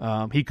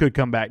 He could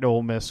come back to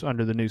Ole Miss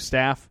under the new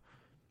staff.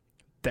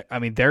 I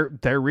mean,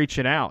 they're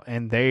reaching out,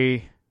 and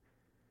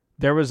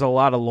there was a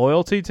lot of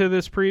loyalty to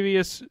this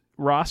previous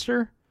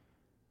roster.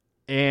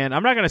 And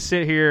I'm not going to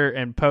sit here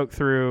and poke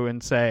through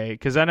and say,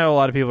 because I know a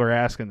lot of people are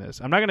asking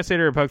this. I'm not going to sit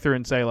here and poke through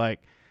and say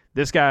like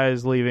this guy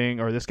is leaving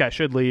or this guy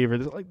should leave or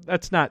this, like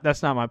that's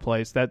not my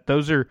place.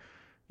 Those are,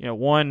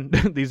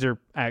 these are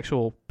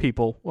actual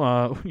people,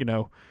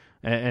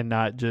 and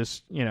not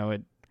just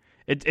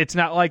It's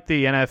not like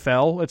the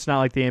NFL. It's not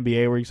like the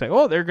NBA where you say,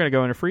 "Oh, they're going to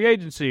go into free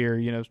agency"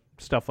 or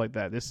stuff like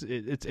that.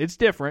 It's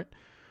different,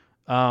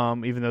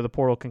 even though the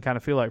portal can kind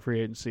of feel like free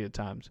agency at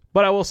times.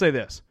 But I will say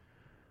this: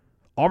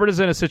 Auburn is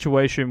in a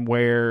situation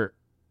where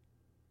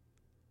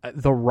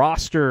the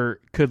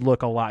roster could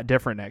look a lot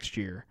different next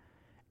year,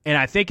 and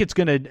I think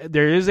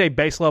there is a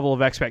base level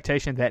of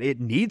expectation that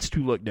it needs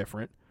to look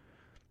different.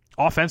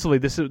 Offensively,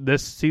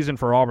 this season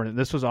for Auburn, and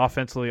this was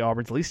offensively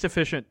Auburn's least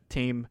efficient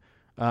team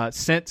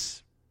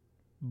since.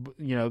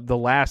 The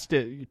last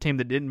team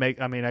that didn't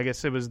make, I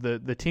guess it was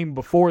the team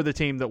before the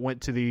team that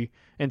went to the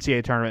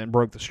NCAA tournament and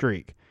broke the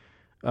streak.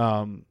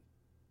 So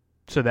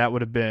that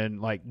would have been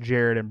like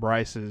Jared and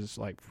Bryce's,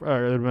 or it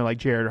would have been like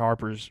Jared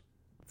Harper's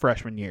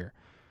freshman year.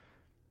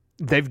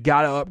 They've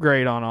got to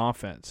upgrade on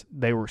offense.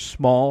 They were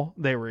small.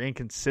 They were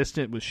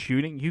inconsistent with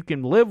shooting. You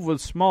can live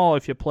with small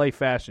if you play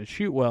fast and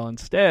shoot well.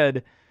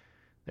 Instead,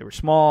 they were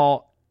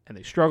small and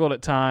they struggled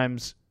at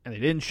times and they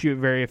didn't shoot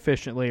very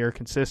efficiently or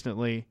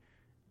consistently.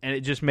 And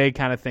it just made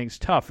kind of things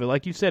tough.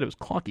 Like you said, it was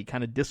clunky,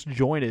 kind of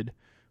disjointed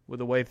with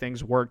the way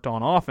things worked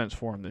on offense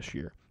for him this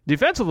year.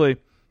 Defensively,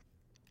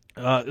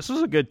 this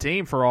was a good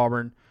team for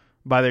Auburn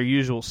by their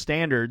usual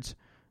standards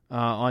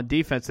on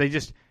defense. They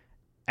just,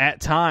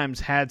 at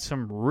times, had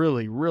some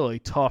really, really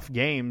tough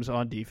games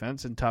on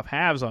defense and tough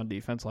halves on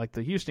defense like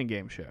the Houston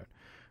game showed.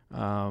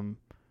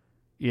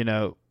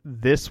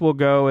 this will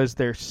go as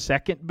their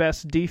second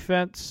best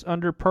defense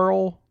under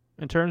Pearl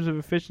in terms of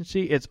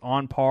efficiency. It's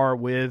on par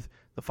with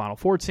the Final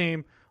Four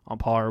team, on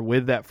par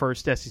with that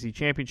first SEC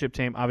championship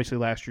team. Obviously,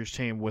 last year's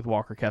team with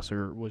Walker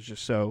Kessler was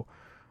just so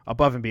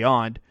above and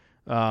beyond,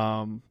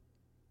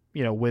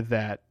 with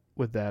that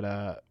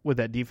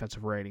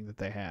defensive rating that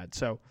they had.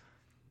 So,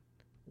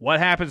 what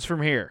happens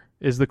from here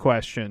is the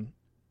question.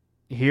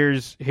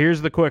 Here's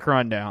the quick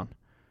rundown.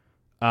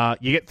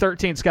 You get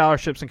 13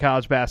 scholarships in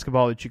college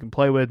basketball that you can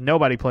play with.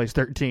 Nobody plays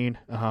 13.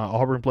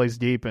 Auburn plays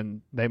deep,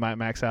 and they might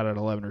max out at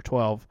 11 or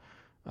 12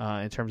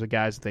 in terms of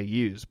guys that they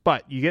use.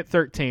 But you get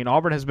 13.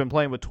 Auburn has been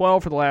playing with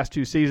 12 for the last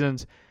 2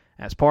 seasons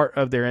as part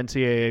of their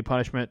NCAA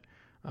punishment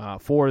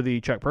for the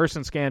Chuck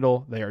Person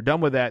scandal. They are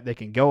done with that. They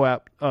can go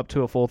up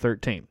to a full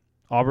 13.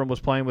 Auburn was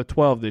playing with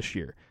 12 this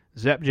year.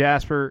 Zep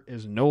Jasper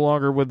is no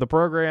longer with the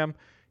program.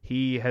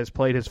 He has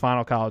played his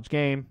final college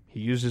game.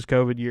 He used his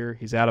COVID year.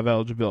 He's out of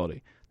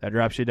eligibility. That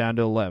drops you down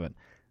to 11.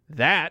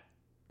 That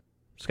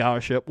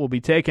scholarship will be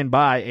taken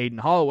by Aiden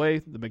Holloway,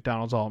 the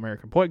McDonald's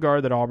All-American point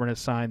guard that Auburn has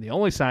signed, the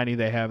only signee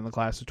they have in the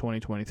class of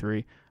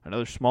 2023.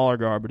 Another smaller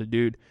guard, but a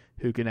dude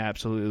who can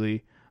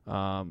absolutely,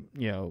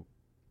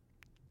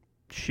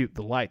 shoot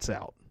the lights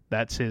out.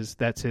 That's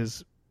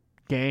his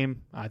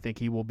game. I think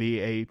he will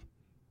be a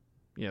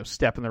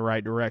step in the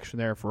right direction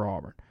there for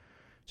Auburn.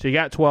 So you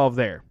got 12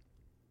 there.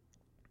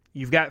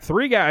 You've got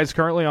 3 guys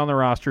currently on the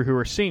roster who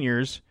are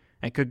seniors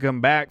and could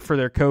come back for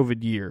their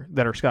COVID year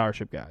that are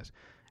scholarship guys.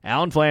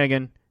 Allen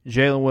Flanagan,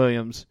 Jalen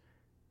Williams,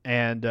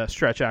 and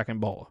Stretch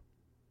Akingbola.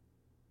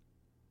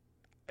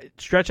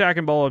 Stretch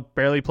Akingbola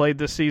barely played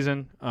this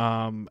season.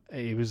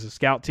 He was a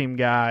scout team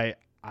guy.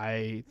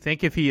 I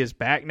think if he is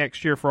back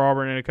next year for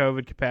Auburn in a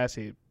COVID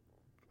capacity,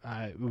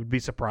 I would be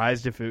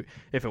surprised if it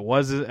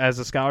was as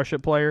a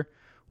scholarship player.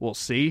 We'll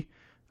see.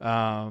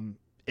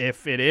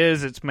 If it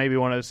is, it's maybe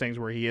one of those things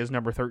where he is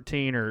number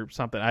 13 or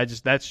something.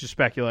 That's just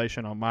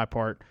speculation on my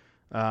part.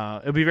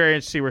 It'll be very interesting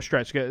to see where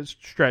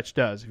Stretch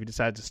does if he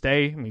decides to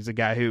stay. I mean, he's a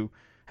guy who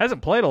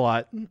hasn't played a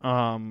lot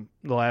the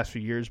last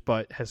few years,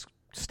 but has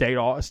stayed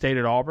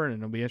at Auburn,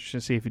 and it'll be interesting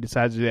to see if he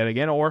decides to do that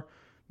again or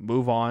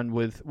move on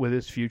with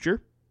his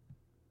future.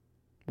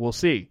 We'll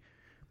see.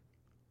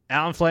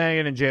 Allen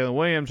Flanagan and Jalen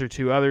Williams are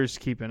 2 others to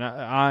keep an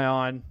eye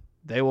on.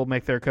 They will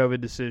make their COVID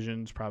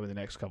decisions probably the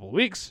next couple of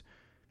weeks.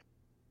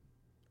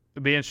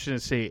 It'll be interesting to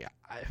see.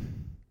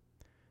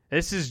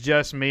 This is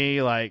just me,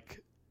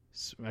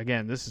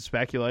 again, this is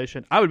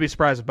speculation. I would be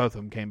surprised if both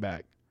of them came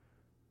back.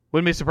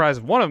 Wouldn't be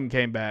surprised if one of them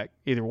came back,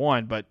 either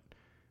one, but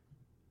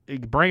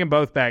bringing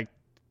both back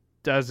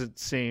doesn't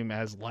seem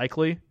as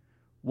likely.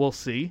 We'll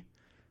see.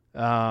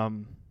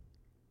 And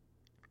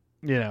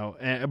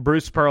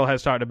Bruce Pearl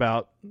has talked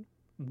about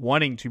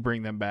wanting to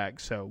bring them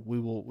back, so we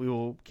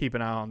will keep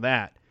an eye on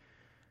that.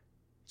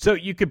 So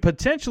you could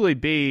potentially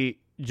be,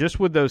 just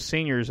with those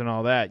seniors and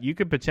all that, you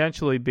could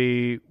potentially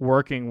be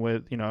working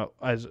with,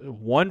 as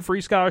 1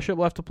 free scholarship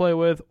left to play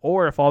with,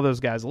 or if all those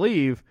guys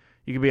leave,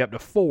 you could be up to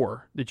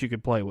 4 that you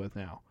could play with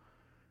now.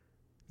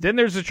 Then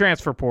there's the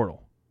transfer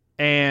portal.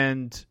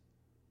 And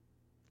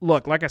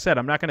look, like I said,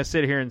 I'm not going to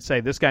sit here and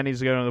say this guy needs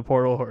to go into the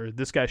portal or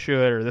this guy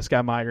should or this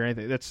guy might or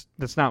anything.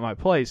 That's not my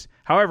place.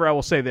 However, I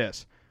will say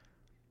this.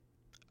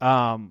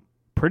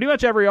 Pretty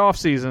much every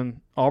offseason,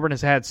 Auburn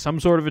has had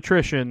some sort of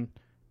attrition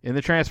in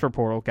the transfer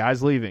portal,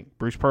 guys leaving.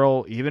 Bruce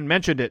Pearl even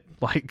mentioned it,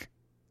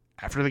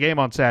 after the game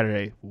on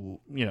Saturday.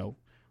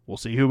 We'll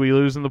see who we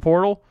lose in the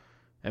portal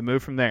and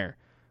move from there.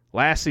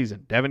 Last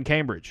season, Devin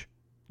Cambridge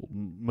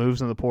moves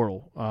in the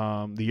portal.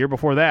 The year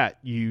before that,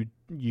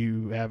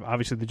 you have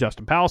obviously the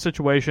Justin Powell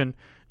situation,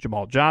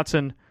 Jamal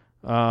Johnson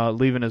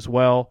leaving as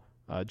well,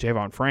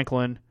 Javon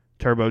Franklin,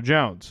 Turbo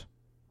Jones.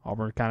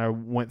 Auburn kind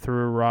of went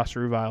through a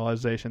roster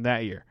revitalization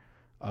that year.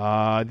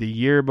 The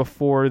year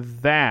before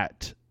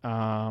that,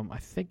 I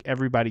think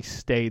everybody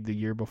stayed the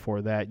year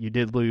before that. You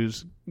did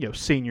lose,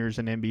 seniors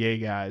and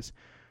NBA guys.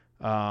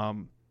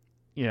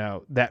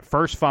 That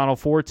first Final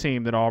Four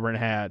team that Auburn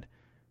had,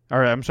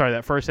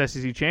 that first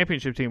SEC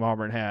championship team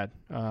Auburn had,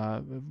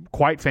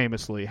 quite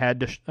famously had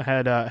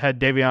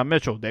Davion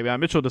Mitchell. Davion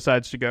Mitchell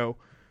decides to go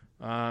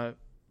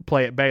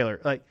play at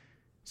Baylor.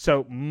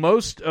 So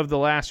most of the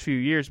last few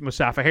years,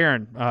 Mustafa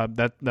Heron,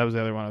 that was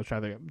the other one I was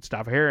trying to think of.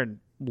 Mustafa Heron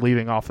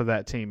leaving off of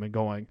that team and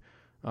going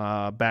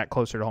back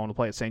closer to home to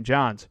play at St.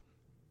 John's.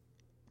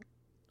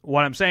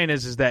 What I'm saying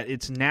is that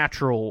it's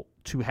natural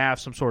to have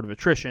some sort of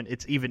attrition.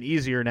 It's even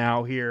easier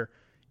now here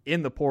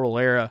in the portal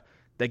era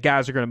that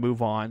guys are going to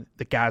move on.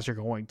 The guys are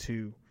going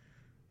to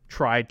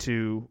try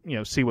to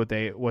see what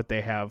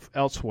they have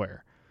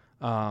elsewhere.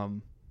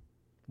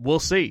 We'll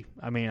see.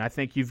 I mean, I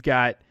think you've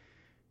got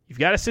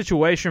a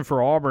situation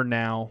for Auburn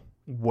now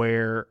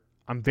where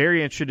I'm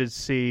very interested to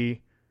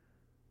see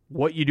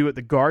what you do at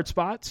the guard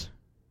spots,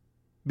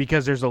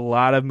 because there's a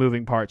lot of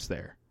moving parts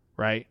there,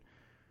 right?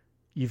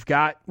 You've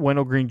got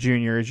Wendell Green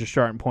Jr. as your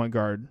starting point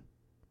guard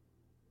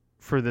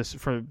for this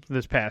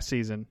past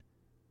season,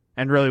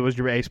 and really was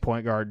your ace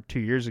point guard 2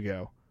 years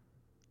ago.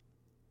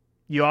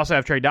 You also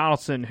have Trey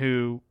Donaldson,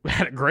 who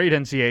had a great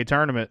NCAA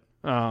tournament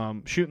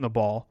shooting the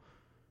ball,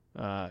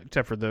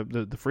 except for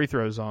the free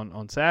throws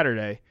on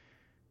Saturday.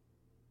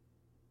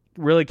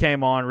 Really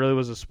came on, really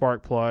was a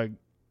spark plug.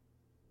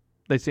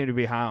 They seem to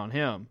be high on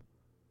him.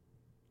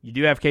 You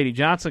do have Katie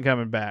Johnson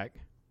coming back.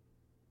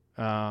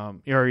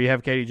 Or you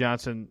have Katie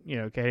Johnson, you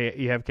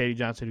have Katie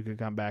Johnson who could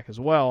come back as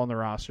well on the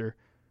roster.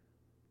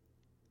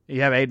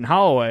 You have Aiden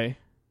Holloway.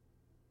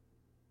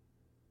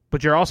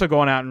 But you're also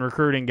going out and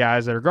recruiting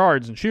guys that are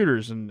guards and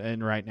shooters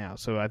and right now.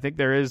 So I think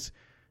there is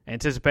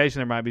anticipation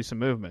there might be some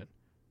movement.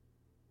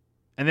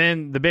 And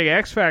then the big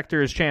X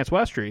factor is Chance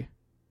Westry.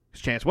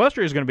 Because Chance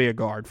Westry is going to be a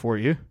guard for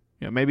you.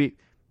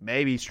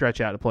 Maybe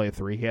stretch out to play a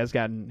 3. He has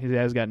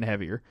gotten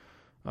heavier.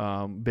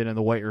 Been in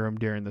the weight room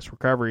during this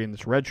recovery and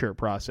this redshirt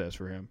process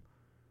for him.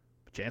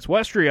 But Chance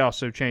Westry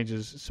also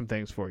changes some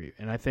things for you.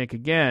 And I think,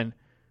 again,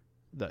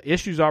 the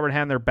issues Auburn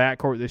had in their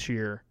backcourt this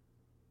year,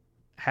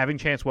 having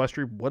Chance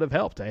Westry would have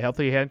helped. A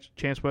healthy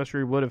Chance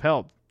Westry would have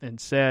helped.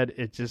 Instead,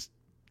 it just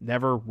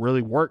never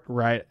really worked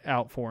right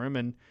out for him,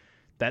 and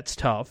that's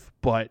tough.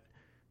 But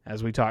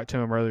as we talked to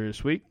him earlier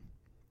this week,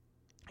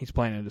 he's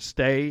planning to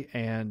stay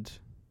and,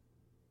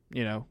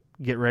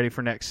 get ready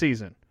for next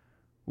season.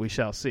 We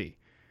shall see.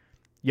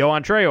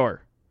 Yohan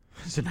Traore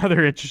is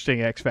another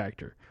interesting X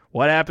factor.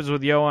 What happens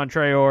with Yohan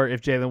Traore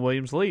if Jalen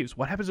Williams leaves?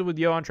 What happens with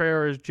Yohan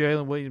Traore if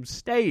Jalen Williams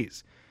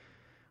stays?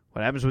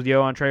 What happens with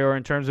Yohan Traore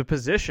in terms of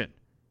position?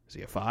 Is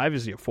he a 5?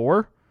 Is he a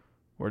 4?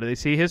 Where do they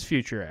see his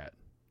future at?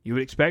 You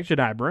would expect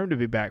Jedi Broom to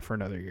be back for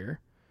another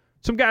year.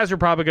 Some guys are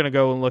probably going to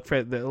go and look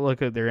at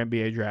their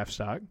NBA draft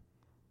stock,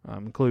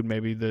 include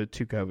maybe the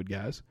 2 COVID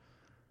guys.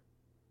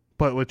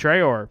 But with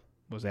Traore,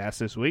 was asked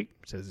this week,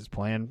 says his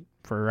plan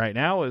for right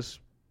now is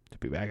to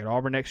be back at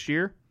Auburn next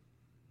year.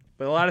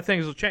 But a lot of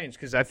things will change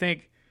because I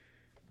think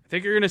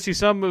you're going to see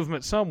some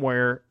movement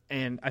somewhere,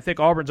 and I think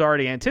Auburn's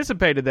already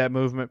anticipated that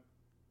movement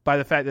by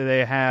the fact that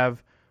they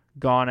have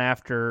gone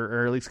after,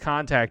 or at least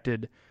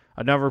contacted,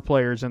 a number of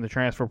players in the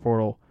transfer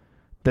portal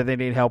that they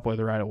need help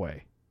with right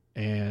away.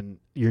 And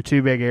your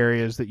 2 big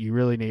areas that you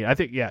really need,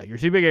 your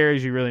 2 big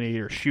areas you really need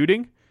are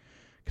shooting,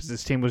 because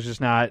this team was just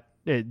not,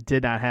 it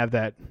did not have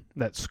that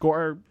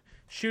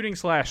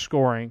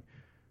shooting/scoring.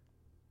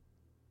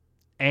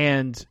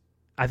 And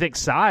I think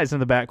size in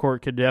the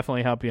backcourt could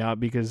definitely help you out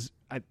because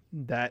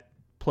that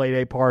played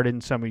a part in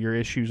some of your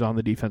issues on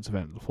the defensive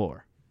end of the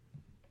floor.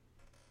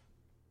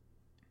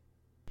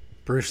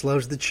 Bruce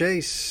loves the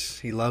chase.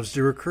 He loves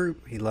to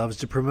recruit. He loves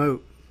to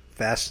promote.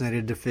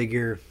 Fascinated to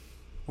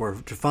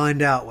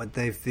find out what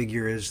they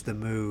figure is the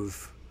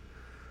move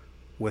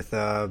with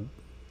a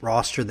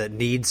roster that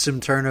needs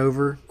some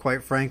turnover,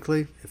 quite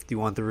frankly, if you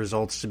want the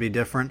results to be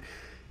different,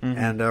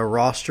 and a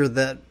roster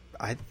that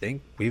I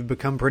think we've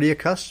become pretty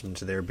accustomed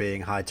to there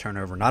being high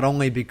turnover, not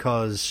only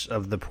because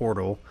of the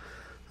portal,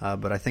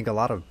 but I think a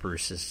lot of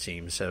Bruce's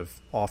teams have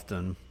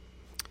often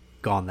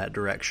gone that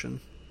direction.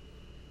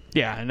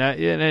 Yeah,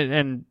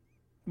 and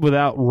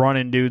without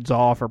running dudes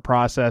off or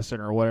processing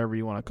or whatever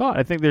you want to call it,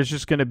 I think there's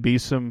just going to be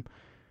some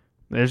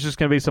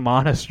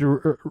honest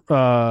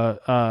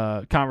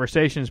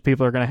conversations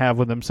people are going to have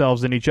with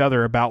themselves and each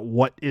other about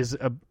what is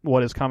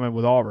coming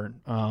with Auburn.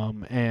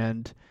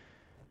 And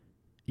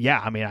yeah,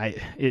 I mean,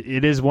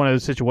 it is one of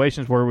those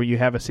situations where when you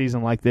have a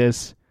season like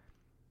this,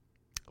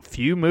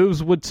 few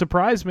moves would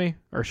surprise me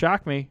or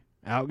shock me,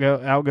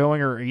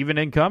 outgoing or even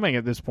incoming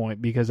at this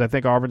point, because I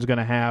think Auburn's going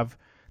to have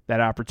that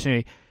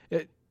opportunity.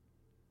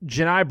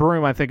 Janai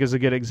Broom, I think, is a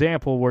good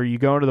example where you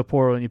go into the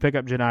portal and you pick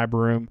up Janai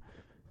Broom.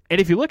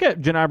 And if you look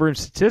at Janai Broom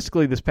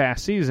statistically this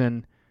past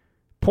season,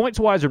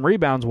 points-wise and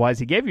rebounds-wise,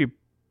 he gave you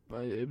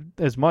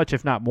as much,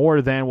 if not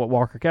more, than what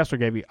Walker Kessler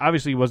gave you.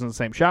 Obviously, he wasn't the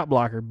same shot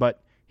blocker,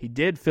 but he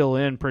did fill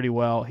in pretty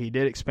well. He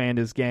did expand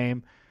his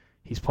game.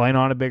 He's playing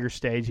on a bigger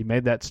stage. He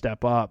made that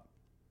step up.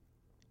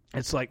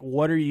 It's like,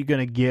 what are you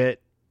going to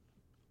get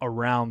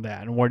around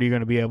that? And what are you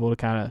going to be able to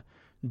kind of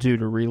do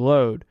to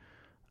reload?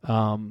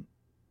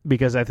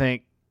 Because I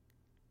think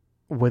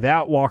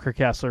without Walker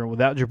Kessler and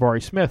without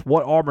Jabari Smith,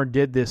 what Auburn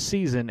did this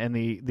season and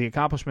the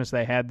accomplishments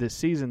they had this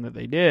season that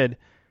they did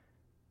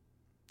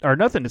are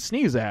nothing to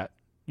sneeze at.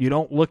 You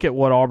don't look at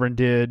what Auburn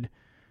did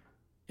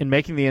in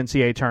making the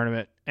NCAA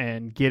tournament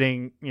and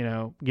getting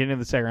to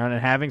the second round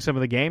and having some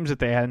of the games that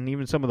they had and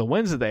even some of the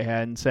wins that they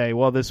had and say,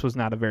 well, this was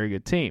not a very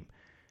good team.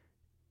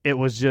 It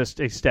was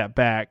just a step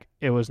back.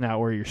 It was not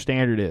where your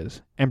standard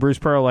is. And Bruce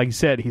Pearl, like you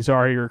said, he's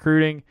already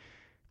recruiting.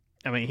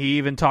 I mean, he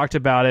even talked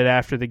about it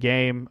after the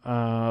game.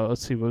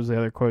 Let's see, what was the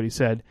other quote he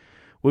said?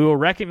 We will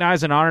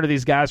recognize and honor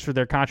these guys for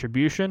their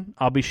contribution.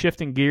 I'll be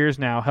shifting gears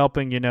now,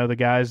 helping, the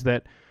guys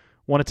that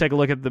want to take a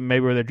look at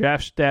maybe where their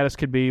draft status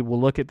could be.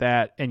 We'll look at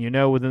that. And,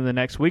 within the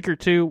next week or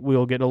two,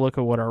 we'll get a look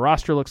at what our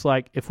roster looks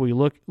like if we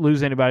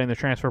lose anybody in the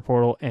transfer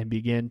portal and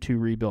begin to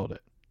rebuild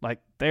it. Like,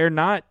 they're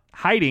not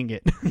hiding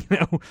it.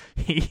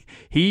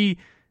 He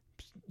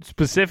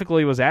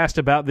specifically was asked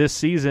about this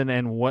season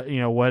and what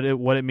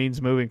it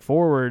means moving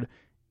forward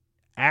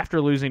after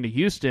losing to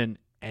Houston,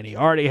 and he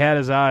already had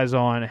his eyes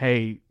on,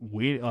 hey,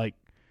 we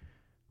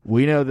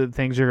know that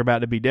things are about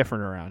to be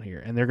different around here,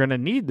 and they're going to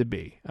need to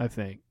be, I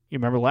think, You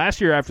remember last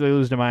year after they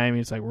lose to Miami,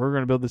 it's like, we're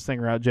going to build this thing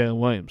around Jalen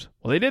Williams.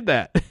 Well, they did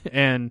that,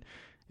 and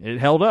it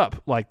held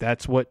up. Like,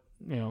 that's what,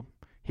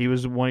 he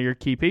was one of your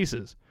key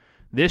pieces.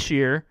 This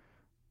year,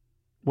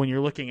 when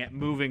you're looking at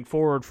moving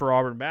forward for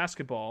Auburn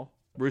basketball,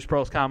 Bruce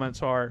Pearl's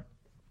comments are,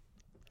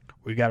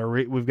 we've got to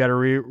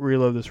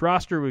reload this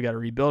roster, we've got to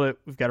rebuild it,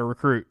 we've got to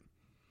recruit.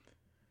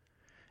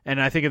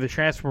 And I think if the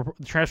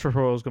transfer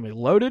portal is going to be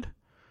loaded,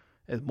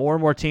 as more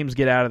and more teams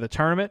get out of the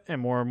tournament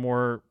and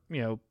more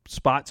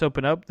spots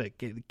open up, the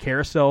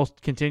carousel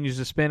continues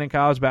to spin in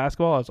college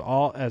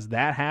basketball. As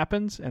that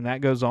happens and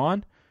that goes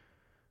on,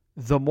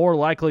 the more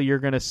likely you're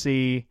going to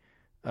see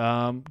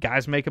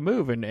guys make a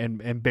move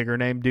and bigger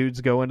name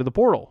dudes go into the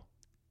portal.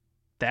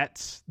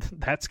 That's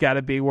got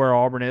to be where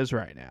Auburn is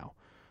right now.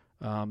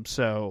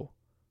 So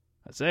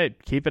I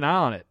said, keep an eye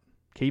on it.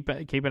 Keep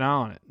an eye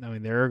on it. I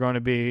mean, there are going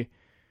to be,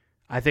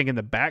 I think in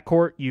the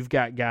backcourt, you've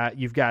got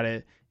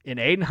in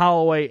Aiden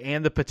Holloway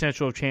and the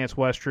potential of Chance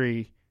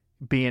Westry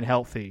being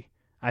healthy.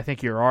 I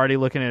think you're already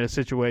looking at a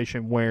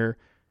situation where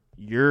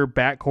your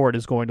backcourt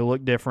is going to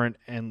look different,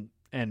 and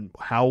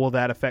how will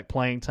that affect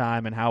playing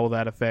time and how will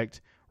that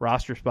affect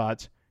roster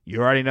spots?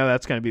 You already know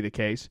that's going to be the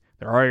case.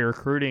 They're already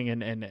recruiting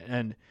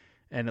and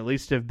at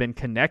least have been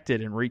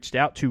connected and reached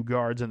out to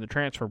guards in the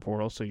transfer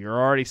portal, so you're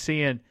already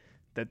seeing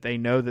that they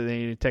know that they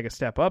need to take a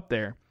step up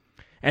there.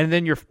 And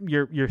then your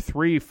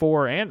 3,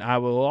 4, and I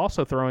will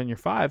also throw in your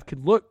 5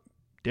 could look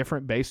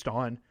different based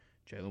on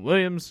Jalen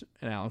Williams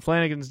and Allen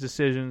Flanagan's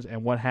decisions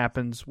and what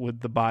happens with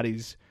the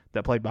bodies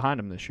that played behind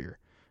him this year,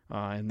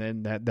 and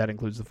then that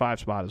includes the 5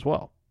 spot as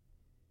well.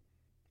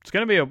 It's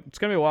gonna be a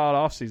wild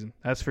offseason,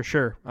 that's for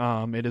sure.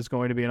 It is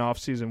going to be an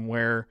offseason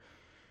where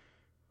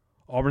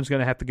Auburn's going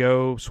to have to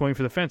go swing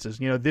for the fences.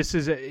 This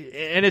is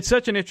and it's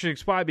such an interesting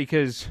spot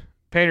because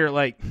Painter,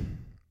 I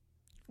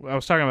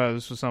was talking about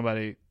this with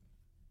somebody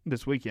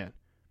this weekend.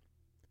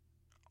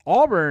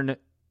 Auburn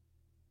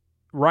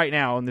right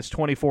now in this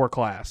 24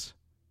 class,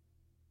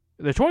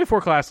 the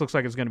 24 class looks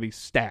like it's going to be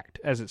stacked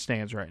as it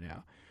stands right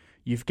now.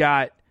 You've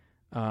got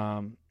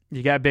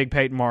Big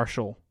Peyton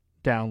Marshall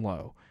down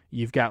low.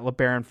 You've got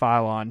LeBaron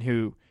Philon,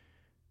 who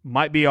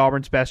might be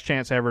Auburn's best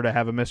chance ever to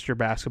have a Mr.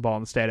 Basketball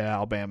in the state of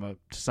Alabama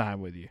to sign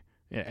with you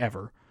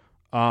ever.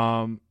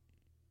 And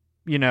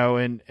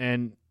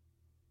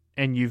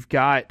you've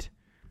got,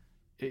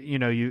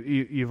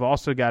 you've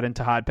also got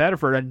into Todd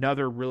Pettiford,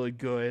 another really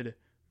good,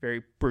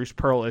 very Bruce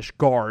Pearl-ish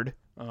guard.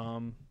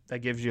 That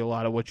gives you a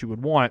lot of what you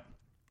would want.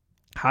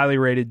 Highly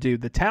rated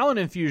dude. The talent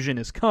infusion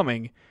is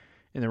coming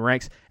in the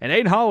ranks. And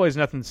Aiden Holloway is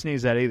nothing to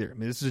sneeze at either. I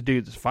mean, this is a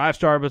dude that's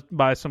 5-star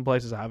by some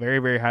places, a very,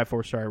 very high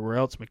 4-star everywhere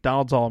else.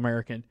 McDonald's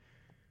All-American.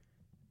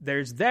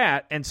 There's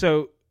that. And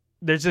so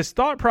there's this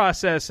thought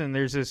process and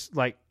there's this,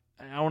 I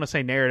don't want to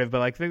say narrative,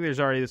 but I think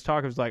there's already this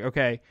talk of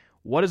okay,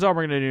 what is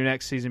Auburn going to do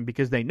next season?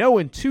 Because they know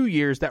in 2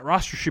 years that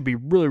roster should be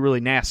really, really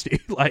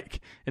nasty,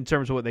 in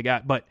terms of what they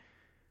got. But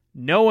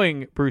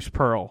knowing Bruce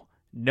Pearl,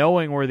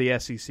 knowing where the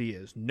SEC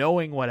is,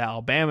 knowing what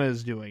Alabama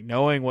is doing,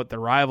 knowing what the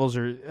rivals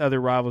or other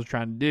rivals are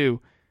trying to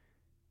do,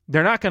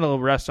 they're not going to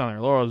rest on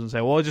their laurels and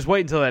say, well, just wait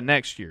until that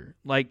next year.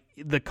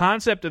 The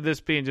concept of this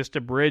being just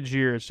a bridge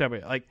year,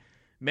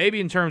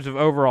 maybe in terms of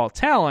overall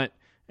talent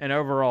and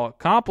overall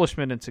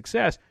accomplishment and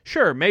success,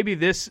 sure, maybe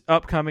this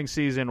upcoming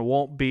season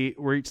won't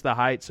reach the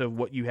heights of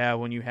what you have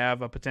when you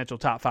have a potential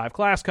top 5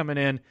 class coming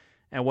in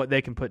and what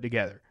they can put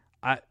together.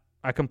 I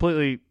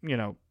completely,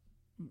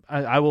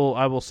 I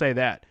will say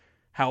that.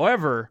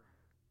 However,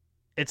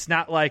 it's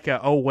not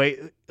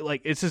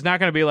this is not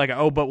going to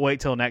be but wait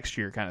till next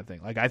year kind of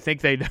thing. I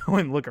think they know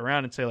and look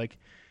around and say,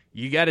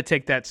 you got to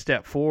take that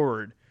step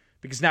forward,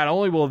 because not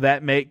only will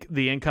that make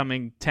the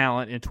incoming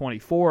talent in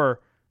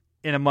 24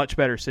 in a much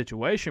better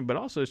situation, but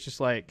also it's just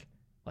like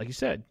you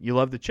said, you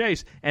love the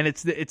chase, and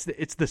it's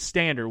the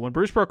standard. When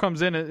Bruce Pearl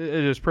comes in at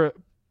his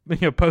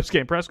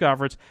post-game press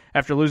conference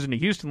after losing to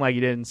Houston like he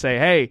did and say,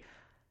 hey,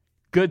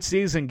 good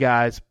season,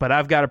 guys, but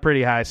I've got a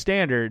pretty high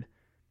standard.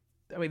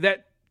 I mean,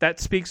 that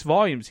speaks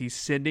volumes. He's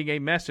sending a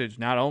message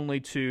not only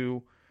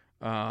to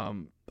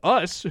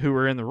us who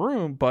are in the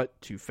room, but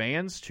to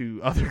fans,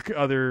 to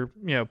other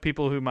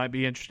people who might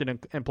be interested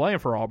in playing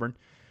for Auburn.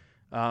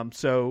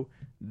 So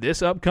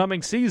this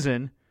upcoming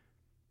season,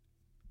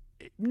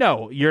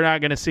 no, you're not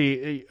going to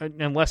see,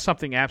 unless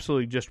something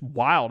absolutely just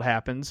wild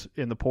happens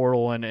in the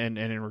portal and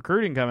in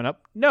recruiting coming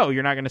up, no,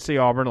 you're not going to see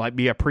Auburn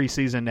be a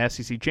preseason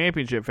SEC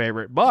championship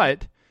favorite.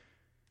 But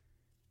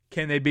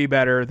can they be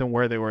better than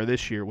where they were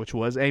this year, which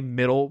was a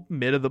middle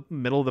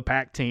of the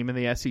pack team in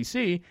the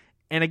SEC?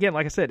 And again,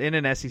 like I said, in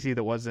an SEC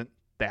that wasn't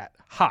that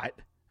hot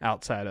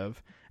outside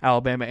of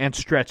Alabama and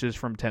stretches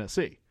from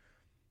Tennessee.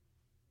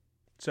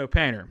 So,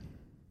 Painter,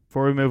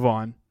 before we move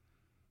on,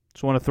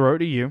 just want to throw it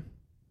to you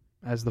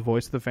as the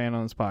voice of the fan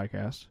on this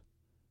podcast.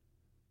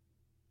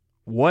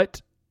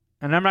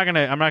 And I'm not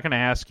gonna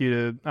ask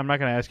you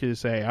to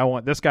say I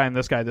want this guy and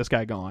this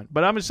guy gone.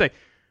 But I'm gonna say,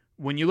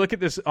 when you look at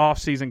this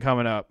offseason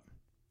coming up,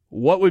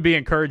 what would be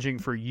encouraging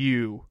for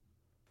you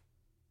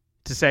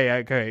to say,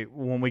 okay,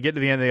 when we get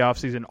to the end of the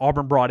offseason,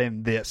 Auburn brought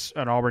in this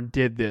and Auburn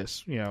did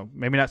this,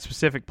 maybe not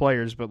specific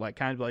players, but like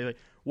kind of like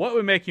what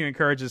would make you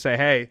encouraged to say,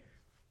 hey,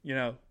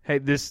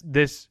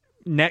 this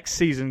next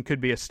season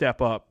could be a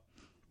step up,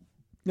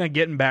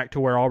 getting back to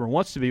where Auburn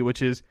wants to be,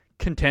 which is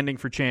contending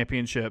for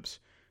championships,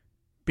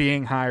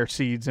 being higher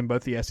seeds in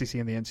both the SEC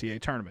and the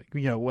NCAA tournament.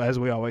 As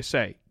we always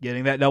say,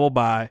 getting that double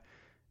bye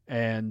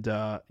and,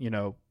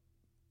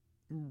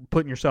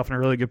 putting yourself in a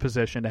really good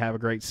position to have a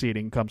great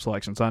seeding come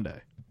Selection Sunday.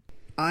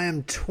 I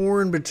am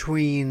torn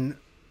between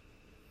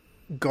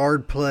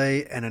guard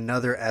play and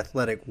another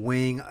athletic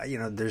wing.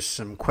 There's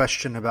some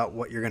question about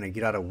what you're going to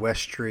get out of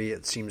Westry.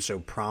 It seems so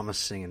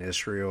promising in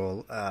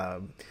Israel.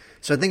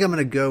 So I think I'm going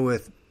to go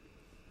with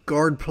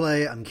guard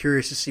play. I'm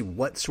curious to see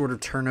what sort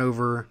of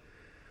turnover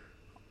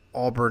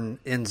Auburn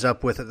ends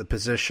up with at the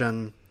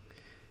position.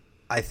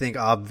 I think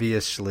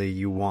obviously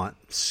you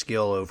want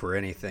skill over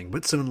anything,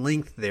 but some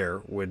length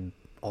there would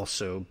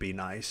also be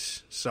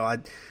nice. So I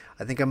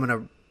think I'm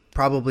going to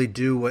probably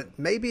do what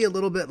may be a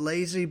little bit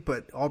lazy,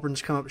 but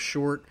Auburn's come up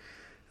short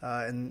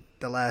in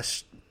the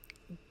last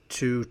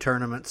two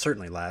tournaments,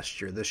 certainly last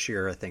year. This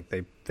year, I think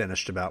they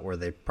finished about where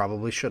they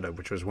probably should have,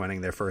 which was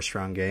winning their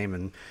first-round game,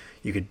 and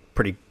you could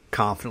pretty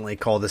confidently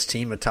call this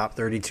team a top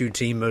 32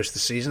 team most of the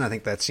season. I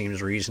think that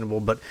seems reasonable,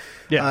 but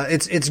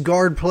it's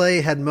guard play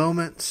had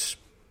moments.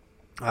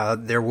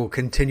 There will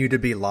continue to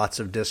be lots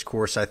of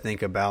discourse, I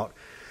think, about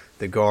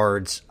the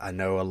guards. I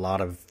know a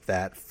lot of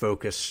that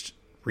focused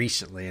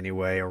recently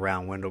anyway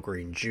around Wendell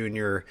Green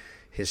Jr.,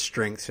 his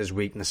strengths, his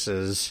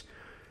weaknesses.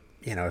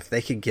 If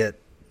they could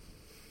get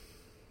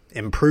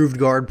improved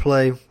guard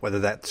play, whether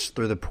that's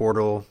through the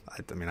portal,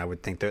 I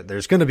would think that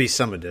there's going to be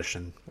some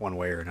addition one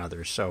way or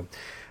another. So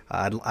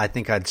I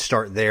think I'd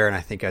start there, and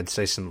I think I'd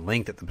say some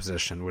length at the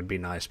position would be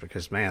nice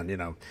because, man,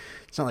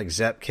 it's not like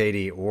Zepp,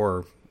 Katie,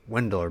 or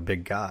Wendell are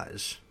big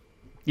guys.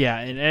 Yeah,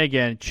 and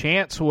again,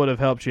 Chance would have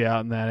helped you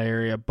out in that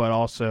area, but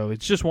also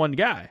it's just one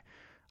guy.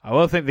 I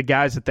will think the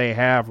guys that they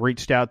have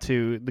reached out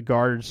to the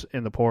guards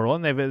in the portal,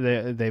 and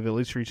they've at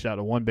least reached out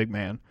to one big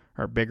man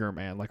or bigger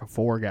man, like a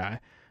 4 guy.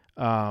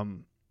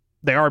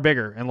 They are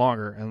bigger and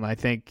longer, and I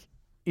think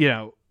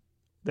there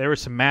were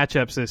some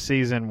matchups this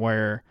season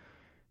where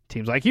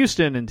teams like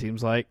Houston and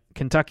teams like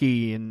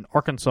Kentucky and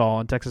Arkansas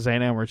and Texas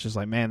A&M were just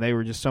like, man, they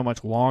were just so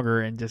much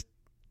longer and just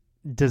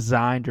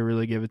designed to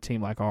really give a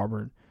team like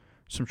Auburn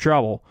some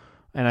trouble.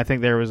 And I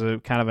think there was a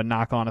kind of a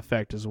knock-on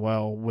effect as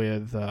well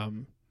with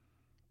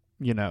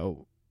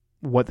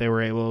what they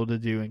were able to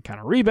do in kind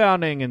of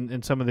rebounding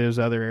and some of those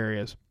other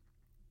areas.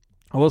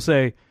 I will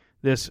say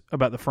this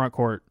about the front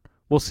court.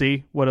 We'll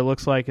see what it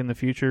looks like in the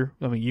future.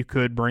 I mean, you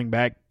could bring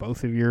back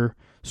both of your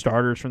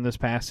starters from this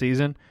past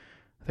season.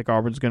 I think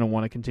Auburn's going to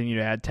want to continue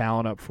to add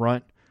talent up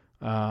front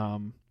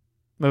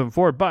moving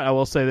forward. But I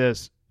will say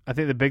this. I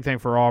think the big thing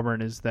for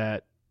Auburn is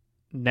that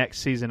next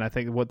season, I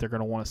think what they're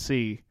going to want to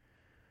see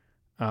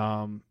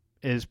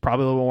is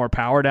probably a little more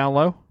power down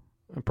low.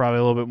 Probably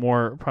a little bit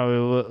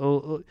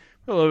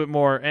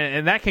more,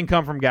 and that can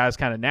come from guys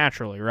kind of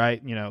naturally, right?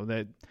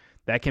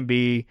 That can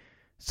be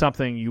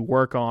something you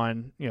work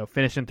on,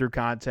 finishing through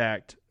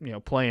contact,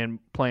 playing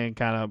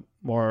kind of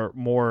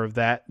more of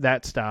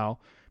that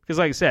style. Because,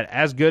 like I said,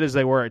 as good as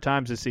they were at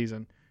times this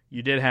season,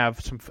 you did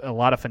have a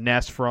lot of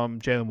finesse from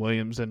Jalen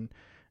Williams and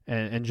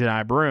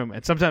Jani Broome,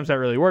 and sometimes that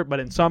really worked. But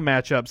in some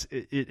matchups,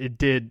 it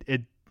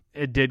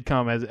did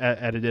come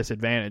at a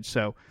disadvantage.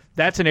 So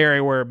that's an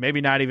area where maybe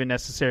not even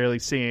necessarily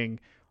seeing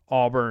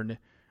Auburn,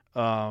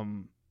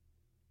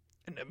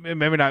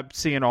 maybe not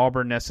seeing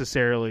Auburn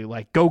necessarily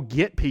like go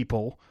get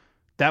people.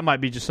 That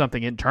might be just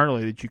something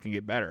internally that you can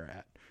get better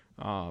at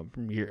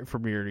from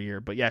year to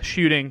year. But yeah,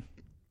 shooting,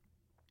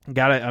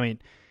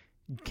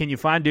 can you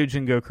find dudes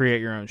and go create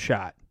your own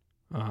shot?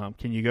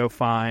 Can you go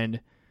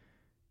find,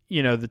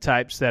 the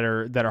types that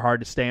are hard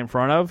to stay in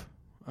front of,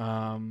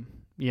 and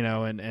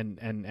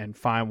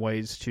find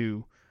ways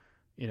to,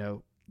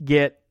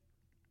 get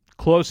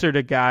closer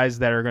to guys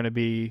that are going to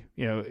be,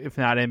 if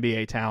not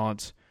NBA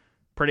talents,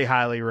 pretty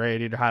highly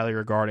rated, highly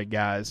regarded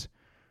guys,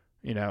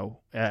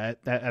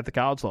 at the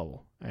college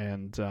level.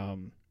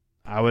 And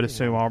I would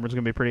assume Auburn's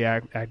going to be pretty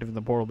active in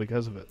the portal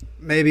because of it.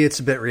 Maybe it's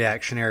a bit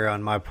reactionary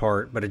on my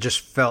part, but it just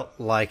felt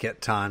like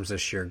at times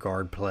this year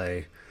guard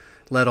play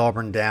let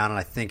Auburn down, and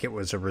I think it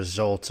was a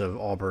result of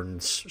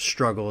Auburn's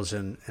struggles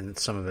and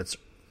some of its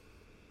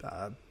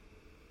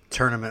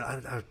tournament.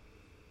 I'm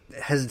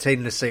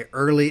hesitating to say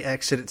early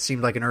exit. It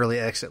seemed like an early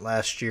exit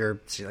last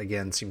year.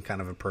 Again, seemed kind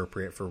of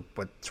appropriate for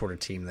what sort of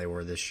team they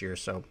were this year.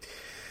 So,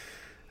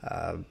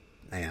 I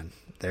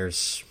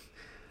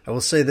will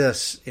say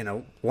this,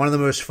 one of the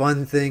most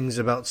fun things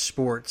about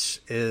sports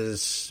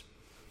is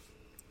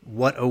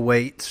what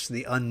awaits,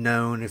 the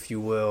unknown, if you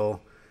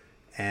will,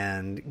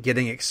 and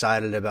getting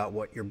excited about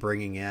what you're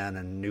bringing in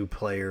and new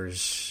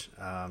players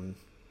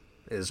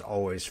is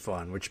always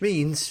fun, which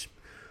means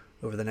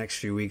over the next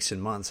few weeks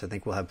and months, I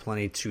think we'll have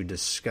plenty to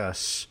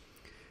discuss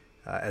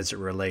as it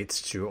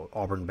relates to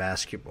Auburn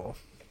basketball.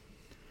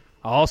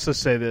 I'll also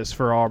say this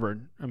for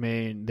Auburn.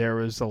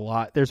 There's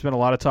been a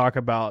lot of talk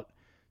about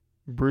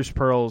Bruce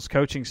Pearl's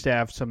coaching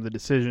staff, some of the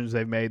decisions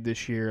they've made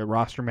this year,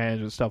 roster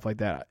management, stuff like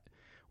that.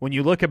 When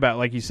you look about,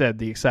 like you said,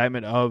 the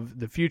excitement of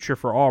the future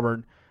for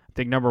Auburn, I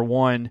think number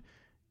one,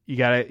 you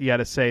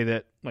gotta say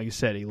that, like you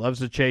said, he loves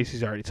the chase.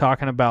 He's already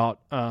talking about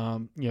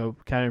kind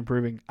of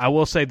improving. I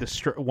will say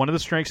one of the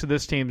strengths of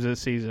this team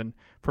this season,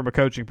 from a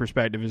coaching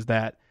perspective, is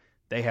that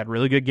they had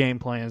really good game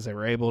plans. They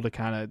were able to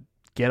kind of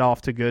get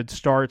off to good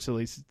starts, at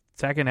least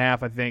second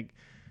half. I think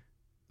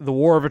the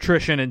war of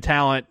attrition and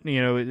talent,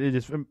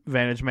 its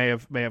advantage may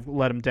have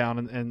let them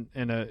down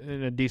in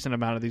a decent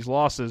amount of these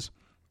losses.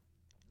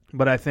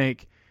 But I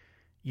think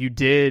you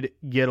did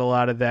get a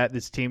lot of that.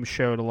 This team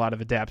showed a lot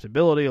of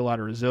adaptability, a lot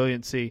of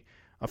resiliency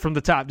from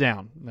the top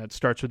down. That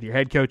starts with your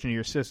head coach and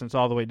your assistants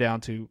all the way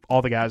down to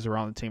all the guys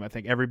around the team. I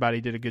think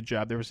everybody did a good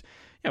job. There was,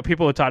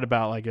 people who talked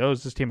about like,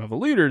 does this team have a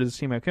leader? Does this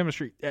team have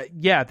chemistry?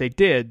 Yeah, they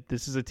did.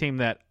 This is a team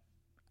that,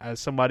 as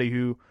somebody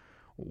who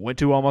went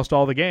to almost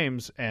all the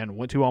games and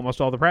went to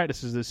almost all the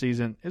practices this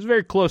season, is a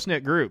very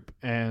close-knit group.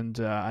 And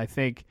I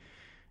think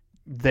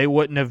they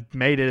wouldn't have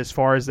made it as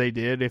far as they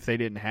did if they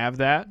didn't have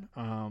that.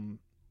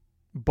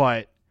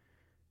 But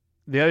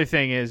the other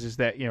thing is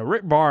that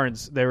Rick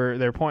Barnes, they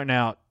were pointing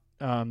out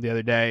the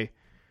other day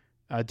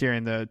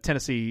during the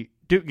Tennessee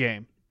Duke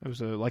game. It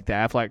was like the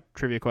Aflac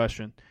trivia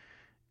question,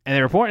 and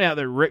they were pointing out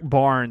that Rick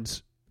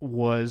Barnes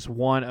was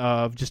one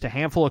of just a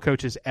handful of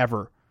coaches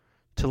ever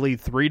to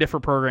lead 3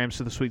 different programs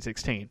to the Sweet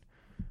 16.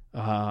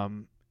 For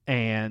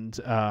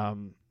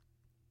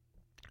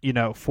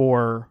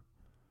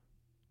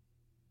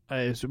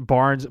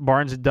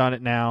Barnes had done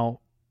it now,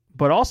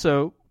 but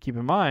also keep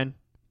in mind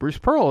Bruce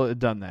Pearl had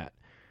done that.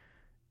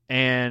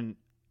 And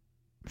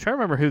I'm trying to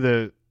remember who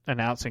the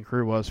announcing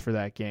crew was for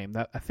that game.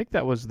 I think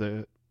it was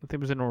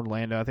in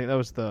Orlando. I think that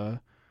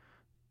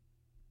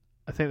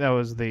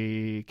was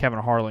the Kevin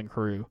Harlan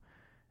crew.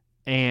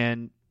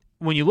 And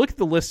when you look at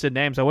the list of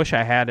names, I wish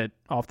I had it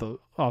off the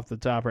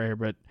top right here,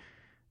 but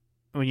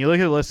when you look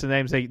at the list of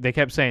names, they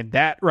kept saying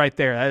that right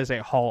there, that is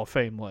a Hall of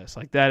Fame list.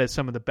 Like, that is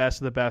some of the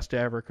best to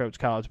ever coach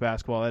college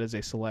basketball. That is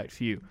a select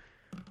few.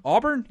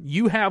 Auburn,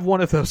 you have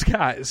one of those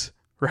guys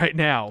right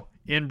now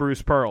in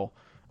Bruce Pearl.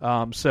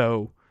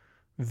 So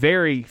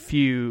very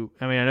few.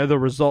 I mean, I know the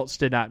results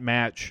did not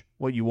match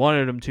what you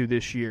wanted them to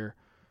this year,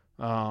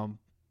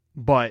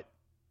 but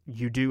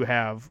you do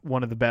have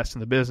one of the best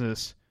in the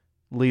business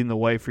leading the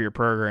way for your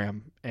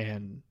program,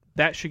 and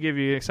that should give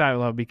you excitement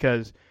level,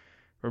 because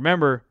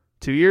remember,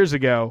 2 years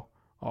ago,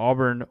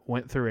 Auburn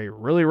went through a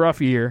really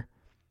rough year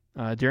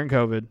during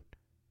COVID.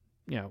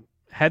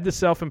 Had the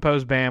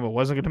self-imposed ban, but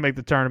wasn't going to make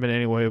the tournament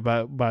anyway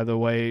by the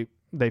way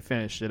they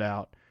finished it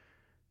out.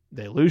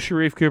 They lose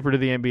Sharif Cooper to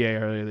the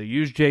NBA earlier. They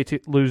lose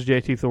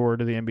JT Thor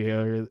to the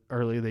NBA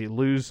early. They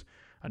lose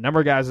a number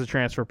of guys to the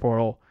transfer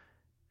portal.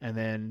 And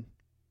then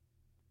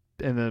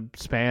in the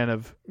span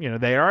of,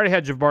 they already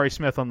had Jabari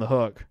Smith on the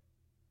hook.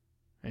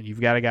 And you've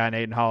got a guy in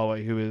Aiden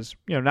Holloway who is,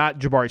 not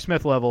Jabari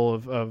Smith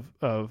level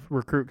of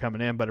recruit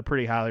coming in, but a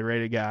pretty highly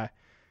rated guy.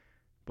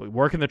 But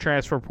working the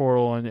transfer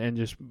portal and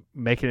just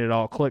making it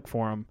all click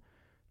for them,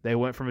 they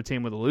went from a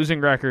team with a losing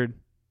record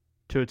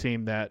to a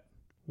team that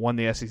won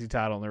the SEC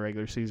title in the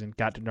regular season,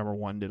 got to number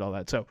 1, did all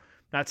that. So,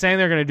 not saying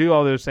they're going to do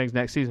all those things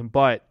next season,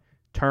 but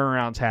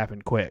turnarounds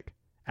happen quick.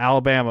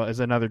 Alabama is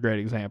another great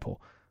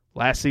example.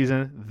 Last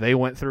season, they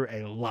went through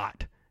a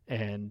lot,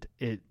 and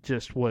it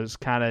just was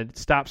kind of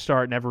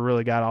stop-start, never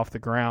really got off the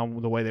ground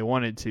the way they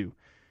wanted to.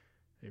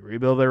 They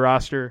rebuild their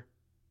roster.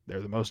 They're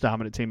the most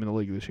dominant team in the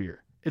league this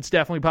year. It's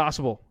definitely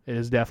possible. It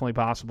is definitely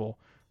possible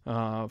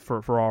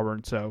for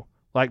Auburn. So,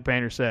 like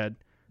Painter said,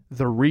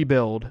 the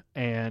rebuild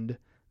and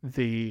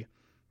the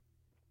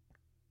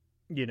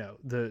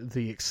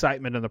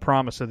excitement and the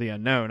promise of the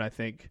unknown, I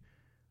think,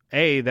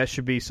 A, that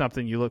should be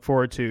something you look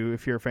forward to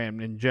if you're a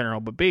fan in general,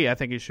 but B, I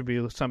think it should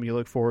be something you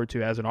look forward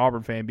to as an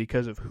Auburn fan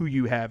because of who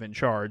you have in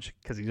charge,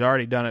 because he's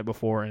already done it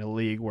before in a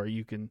league where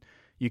you can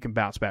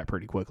bounce back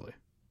pretty quickly.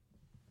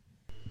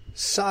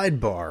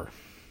 Sidebar.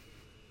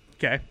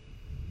 Okay.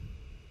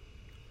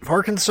 If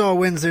Arkansas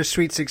wins their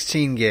Sweet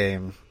 16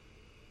 game,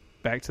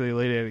 back to the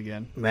Elite Eight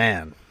again.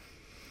 Man.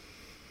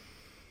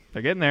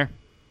 They're getting there.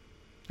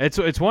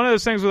 It's one of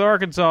those things with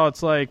Arkansas.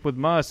 It's like with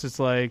Muss. It's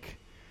like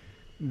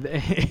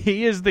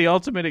he is the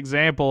ultimate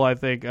example, I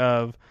think,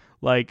 of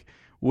like,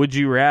 would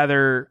you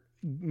rather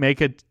make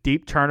a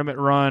deep tournament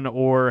run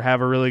or have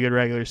a really good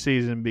regular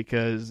season?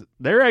 Because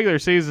their regular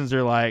seasons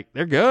are like,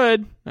 they're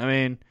good. I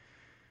mean,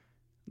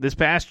 this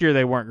past year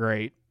they weren't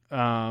great. They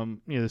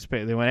went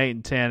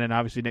 8-10, and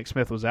obviously Nick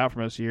Smith was out for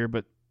most of the year.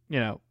 But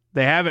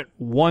they haven't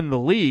won the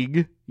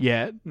league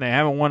yet. They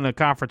haven't won the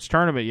conference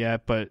tournament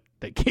yet, but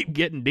they keep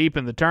getting deep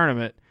in the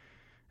tournament.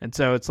 And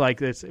so it's like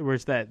this, where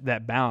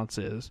that balance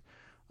is.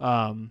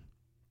 The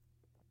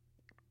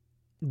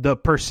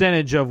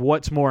percentage of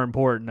what's more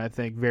important, I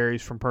think,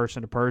 varies from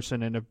person to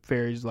person, and it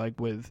varies like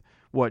with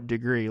what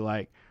degree.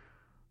 Like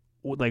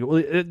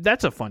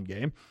that's a fun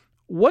game.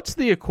 What's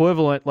the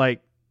equivalent,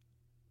 like,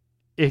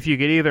 if you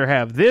could either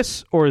have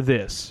this or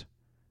this?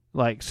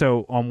 Like,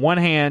 so on one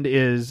hand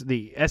is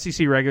the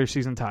SEC regular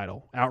season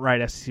title,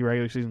 outright SEC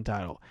regular season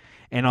title.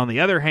 And on the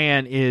other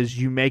hand is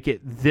you make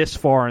it this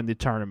far in the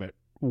tournament.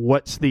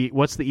 What's the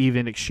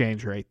even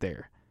exchange rate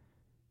there?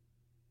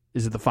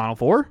 Is it the Final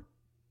Four?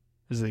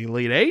 Is it the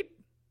Elite Eight?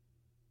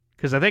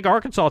 Because I think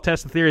Arkansas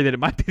tests the theory that it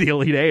might be the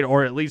Elite Eight,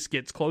 or at least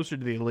gets closer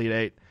to the Elite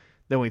Eight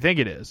than we think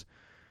it is.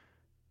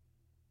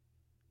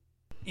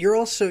 You're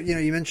also,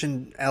 you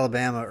mentioned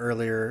Alabama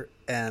earlier,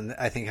 and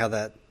I think how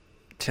that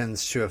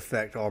tends to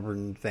affect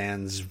Auburn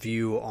fans'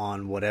 view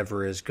on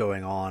whatever is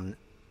going on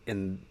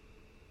in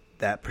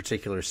that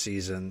particular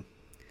season.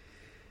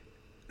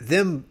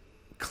 Them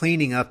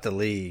cleaning up the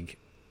league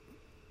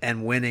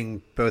and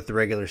winning both the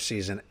regular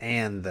season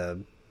and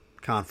the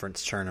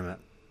conference tournament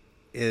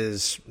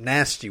is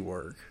nasty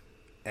work.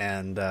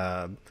 And,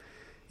 I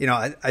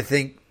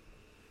think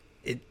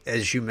it,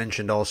 as you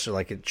mentioned also,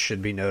 like it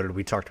should be noted,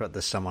 we talked about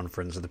this some on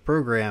Friends of the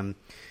Program,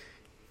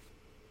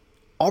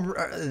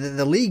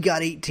 the league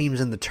got 8 teams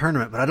in the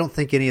tournament, but I don't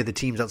think any of the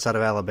teams outside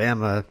of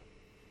Alabama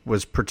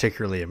was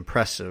particularly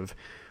impressive.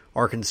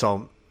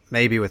 Arkansas,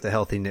 maybe with the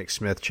healthy Nick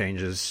Smith,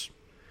 changes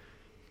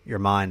your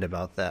mind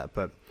about that.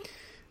 But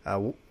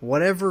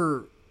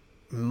whatever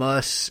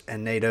Muss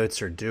and Nate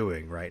Oates are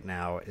doing right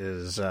now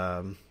is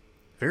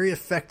very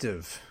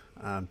effective,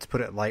 to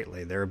put it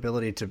lightly. Their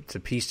ability to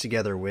piece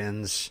together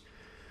wins.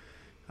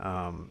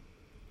 I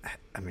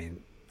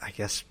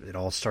guess it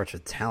all starts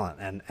with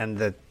talent. And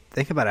the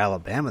thing about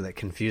Alabama that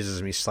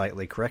confuses me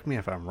slightly, correct me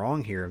if I'm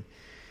wrong here,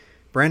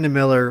 Brandon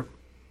Miller,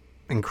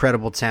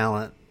 incredible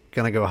talent,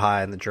 going to go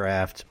high in the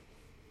draft.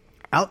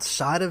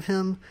 Outside of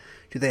him,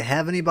 do they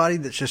have anybody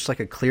that's just like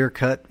a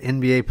clear-cut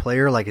NBA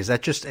player? Like, is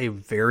that just a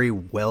very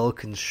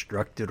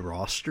well-constructed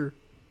roster?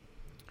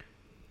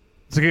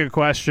 It's a good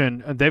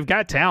question. They've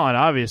got talent,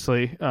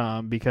 obviously,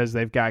 because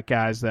they've got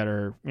guys that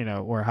are,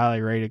 were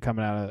highly rated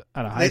coming out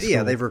of high school.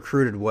 Yeah, they've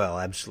recruited well,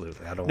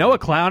 absolutely. Noah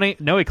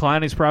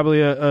Clowney's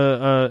probably an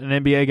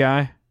NBA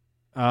guy.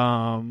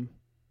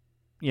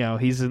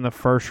 He's in the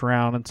first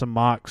round in some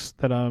mocks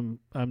that I'm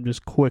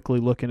just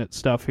quickly looking at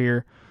stuff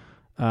here.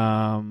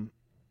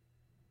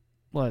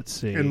 Let's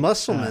see. And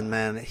Musselman,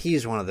 man,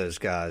 he's one of those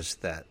guys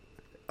that,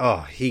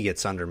 he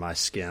gets under my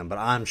skin, but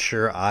I'm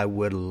sure I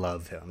would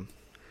love him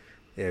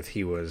if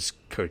he was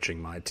coaching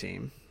my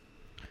team.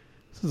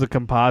 This is a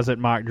composite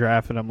mock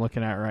draft that I'm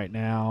looking at right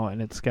now,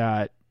 and it's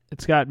got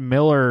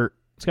Miller,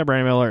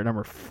 Brandon Miller at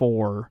number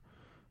 4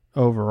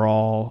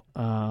 overall.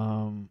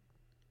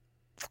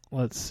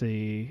 Let's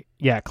see.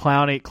 Yeah,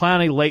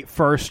 Clowney late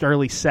first,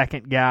 early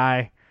second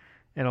guy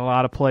in a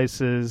lot of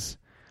places.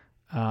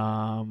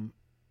 And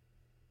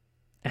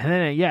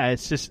then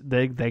it's just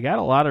they got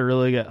a lot of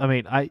really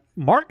good.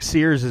 Mark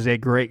Sears is a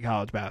great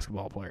college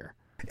basketball player.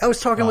 I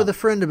was talking with a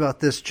friend about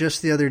this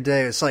just the other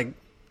day. It's like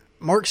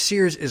Mark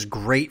Sears is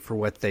great for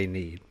what they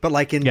need, but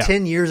like in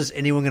 10 years, is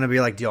anyone going to be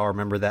like, "Do y'all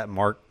remember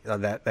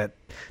that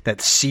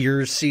that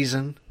Sears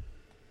season?"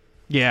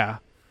 Yeah,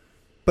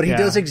 but he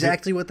does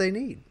exactly what they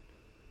need.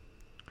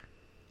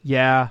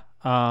 Yeah,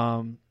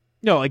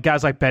 like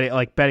guys like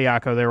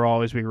Bediako, there will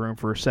always be room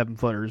for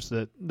 7-footers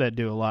that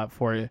do a lot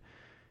for you.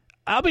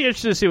 I'll be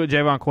interested to see what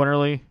Javon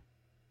Quinterly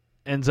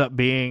ends up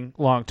being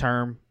long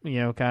term,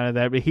 kind of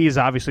that. But he's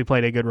obviously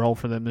played a good role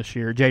for them this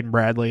year. Jaden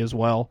Bradley as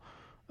well.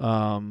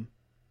 Not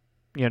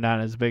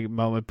as big a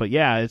moment, but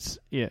that's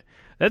the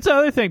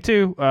other thing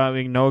too.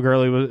 Noah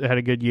Gurley had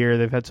a good year.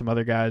 They've had some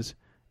other guys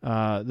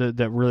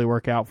that really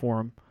work out for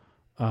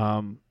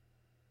him.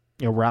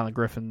 Ryland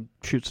Griffin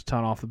shoots a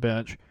ton off the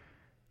bench.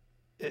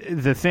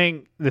 The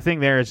thing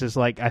there is just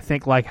I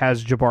think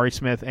has Jabari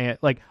Smith and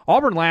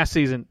Auburn last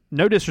season.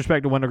 No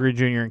disrespect to Wendell Green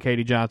Jr. and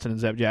Katie Johnson and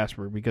Zeb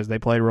Jasper because they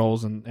played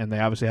roles and they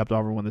obviously helped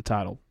Auburn win the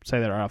title. Say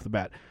that right off the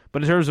bat.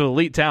 But in terms of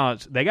elite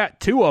talents, they got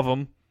 2 of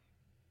them,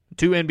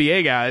 2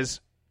 NBA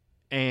guys,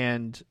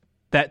 and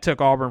that took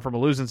Auburn from a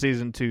losing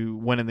season to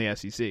winning the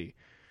SEC.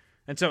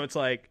 And so it's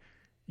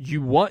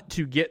you want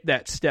to get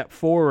that step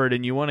forward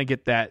and you want to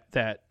get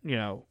that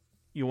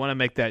you want to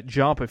make that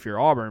jump if you're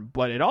Auburn,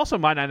 but it also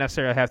might not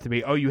necessarily have to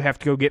be, you have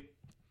to go get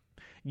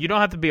 – you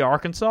don't have to be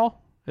Arkansas.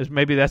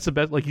 Maybe that's the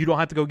best – you don't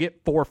have to go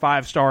get 4 or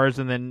 5 stars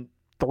and then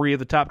 3 of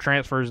the top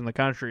transfers in the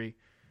country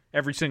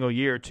every single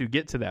year to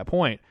get to that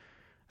point.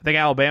 I think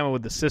Alabama,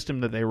 with the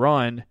system that they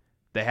run,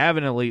 they have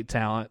an elite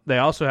talent. They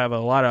also have a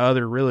lot of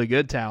other really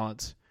good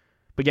talents.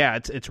 But, yeah,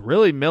 it's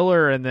really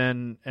Miller and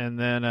then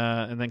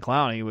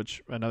Clowney,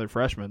 which another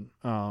freshman,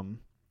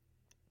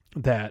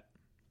 that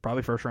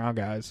probably first-round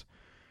guys.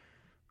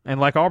 And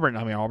like Auburn,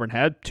 Auburn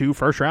had 2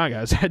 first-round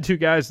guys. Had 2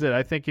 guys that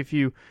I think if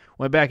you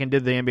went back and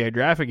did the NBA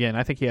draft again,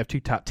 I think you have 2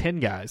 top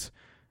 10 guys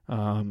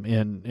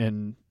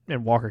in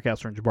Walker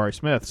Kessler and Jabari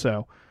Smith.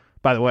 So,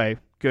 by the way,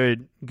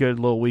 good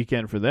little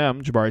weekend for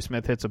them. Jabari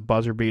Smith hits a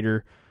buzzer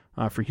beater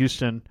for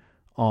Houston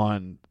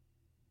on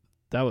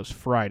that was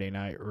Friday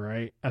night,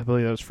 right? I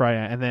believe that was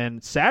Friday night. And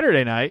then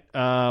Saturday night,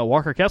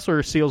 Walker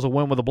Kessler seals a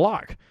win with a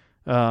block,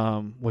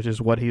 which is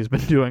what he's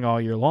been doing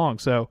all year long.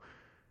 So,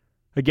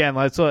 again,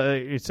 let's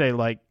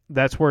say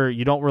that's where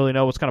you don't really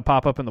know what's going to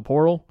pop up in the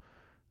portal.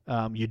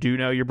 You do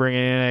know you're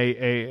bringing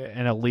in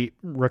an elite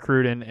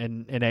recruit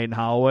in Aiden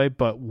Holloway,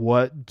 but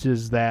what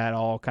does that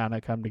all kind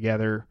of come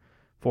together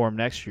for him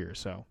next year?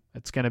 So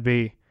it's gonna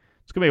be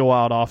a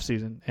wild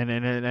offseason.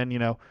 And you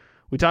know,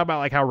 we talk about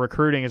like how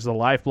recruiting is the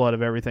lifeblood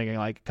of everything in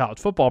like college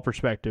football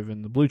perspective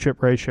and the blue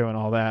chip ratio and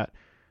all that.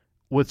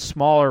 With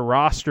smaller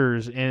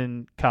rosters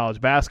in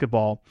college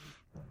basketball,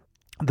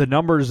 the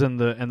numbers and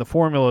the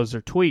formulas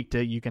are tweaked.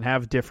 You can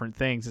have different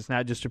things. It's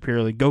not just a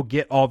purely go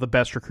get all the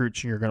best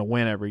recruits and you're going to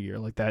win every year.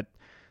 Like that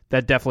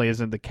definitely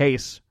isn't the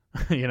case.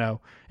 You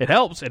know, it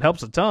helps a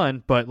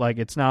ton, but like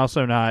it's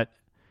also not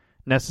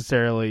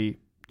necessarily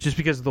just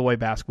because of the way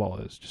basketball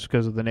is, just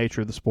because of the nature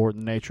of the sport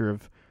and the nature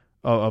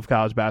of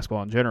college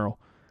basketball in general.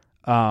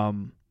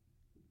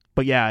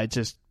 But yeah, it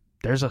just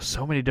there's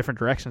so many different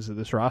directions that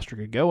this roster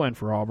could go in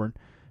for Auburn.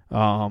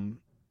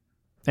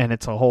 And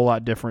it's a whole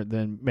lot different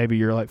than maybe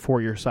your like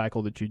 4-year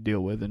cycle that you deal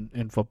with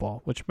in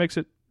football, which makes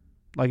it,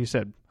 like you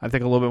said, I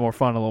think a little bit more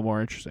fun, a little more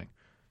interesting.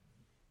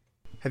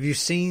 Have you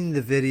seen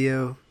the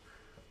video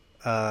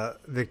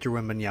Victor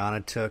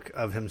Wembanyama took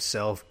of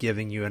himself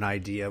giving you an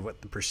idea of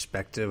what the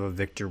perspective of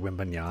Victor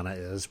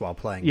Wembanyama is while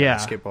playing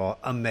basketball?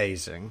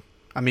 Amazing.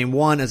 I mean,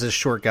 one, as a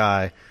short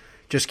guy,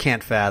 just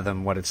can't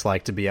fathom what it's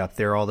like to be up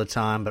there all the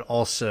time, but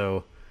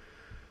also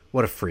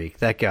what a freak.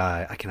 That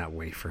guy, I cannot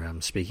wait for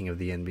him, speaking of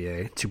the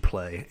NBA, to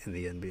play in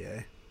the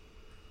NBA.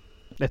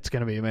 It's going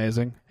to be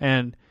amazing.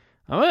 And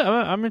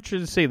I'm interested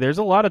to see. There's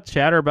a lot of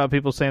chatter about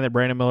people saying that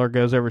Brandon Miller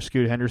goes over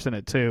Scoot Henderson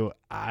at 2.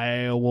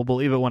 I will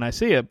believe it when I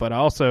see it, but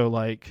also,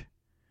 like,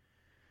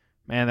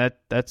 man,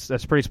 that's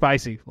pretty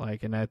spicy.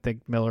 Like, and I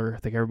think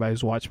everybody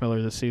who's watched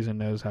Miller this season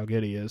knows how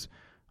good he is.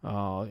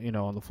 You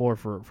know, on the floor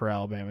for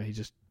Alabama. He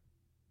just,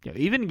 you know,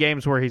 even in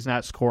games where he's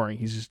not scoring,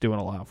 he's just doing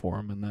a lot for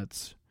him, and that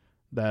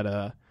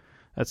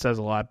says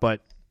a lot.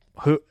 But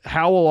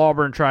how will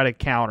Auburn try to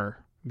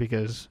counter?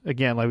 Because,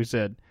 again, like we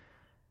said,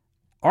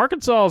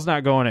 Arkansas is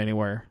not going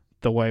anywhere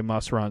the way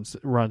Muss runs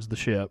the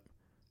ship.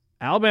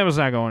 Alabama's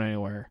not going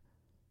anywhere.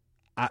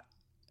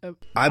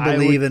 I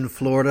believe in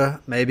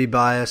Florida, maybe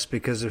biased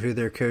because of who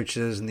their coach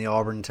is and the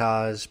Auburn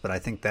ties, but I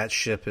think that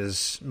ship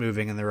is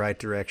moving in the right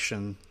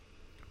direction.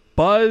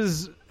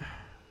 Buzz,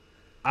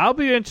 I'll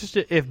be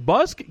interested if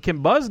Buzz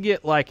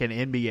get like an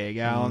NBA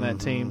guy on that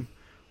team,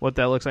 what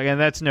that looks like. And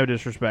that's no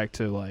disrespect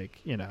to, like,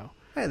 you know,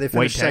 hey, they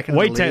finished second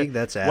in the league.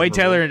 That's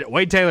admirable.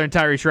 Wade Taylor and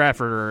Tyrese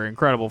Radford are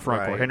incredible front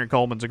court. Right. Henry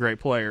Coleman's a great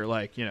player,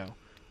 like, you know,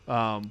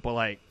 but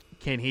like,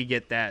 can he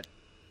get that?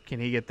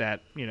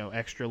 You know,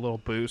 extra little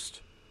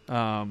boost?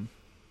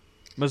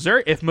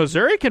 Missouri, if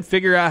Missouri can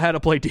figure out how to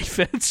play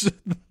defense,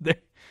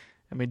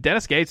 I mean,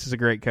 Dennis Gates is a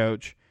great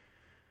coach.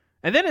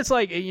 And then it's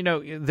like, you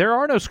know, there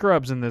are no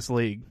scrubs in this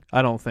league,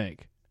 I don't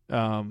think.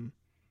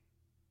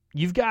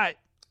 You've got,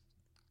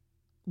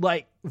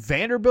 like,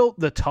 Vanderbilt,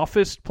 the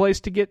toughest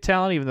place to get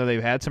talent, even though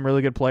they've had some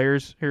really good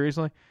players here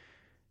recently,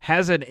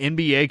 has an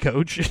NBA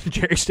coach,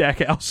 Jerry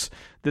Stackhouse,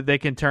 that they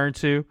can turn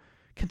to.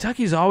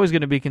 Kentucky's always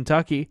going to be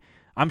Kentucky.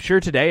 I'm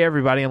sure today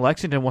everybody in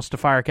Lexington wants to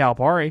fire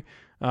Calipari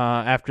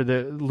after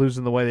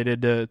losing the way they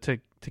did to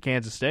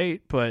Kansas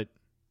State. But,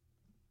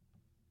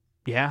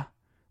 yeah.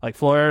 Like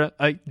Florida,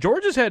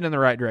 Georgia's heading in the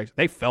right direction.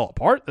 They fell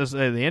apart at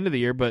the end of the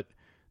year, but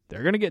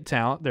they're going to get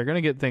talent. They're going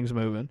to get things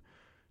moving.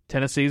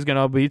 Tennessee's going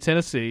to be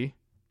Tennessee.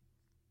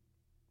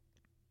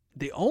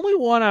 The only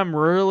one I'm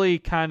really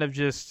kind of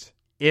just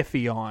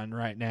iffy on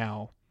right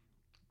now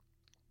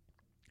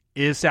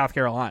is South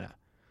Carolina.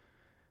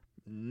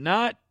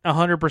 Not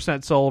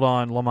 100% sold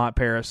on Lamont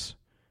Paris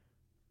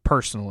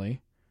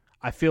personally.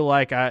 I feel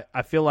like I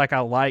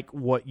like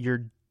what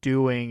you're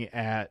doing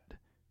at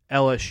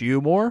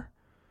LSU more.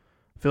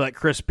 I feel like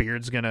Chris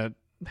Beard's going to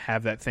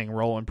have that thing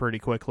rolling pretty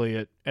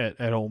quickly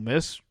at Ole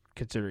Miss,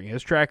 considering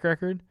his track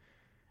record.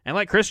 And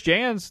like Chris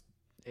Jans,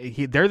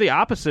 they're the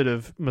opposite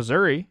of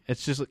Missouri.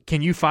 It's just,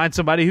 can you find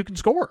somebody who can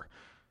score?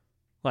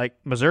 Like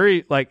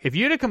Missouri, like if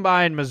you'd have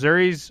combined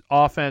Missouri's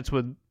offense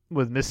with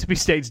Mississippi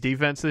State's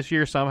defense this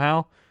year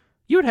somehow,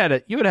 you would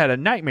have had a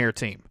nightmare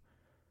team.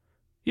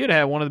 You'd have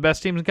had one of the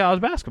best teams in college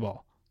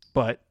basketball.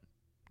 But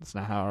that's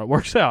not how it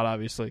works out,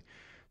 obviously.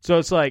 So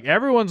it's like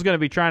everyone's going to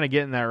be trying to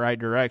get in that right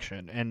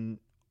direction. And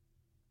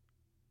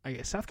I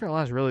guess South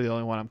Carolina's really the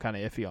only one I'm kind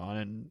of iffy on.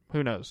 And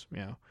who knows, you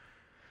know.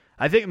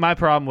 I think my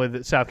problem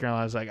with South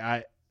Carolina is like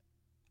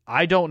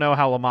I don't know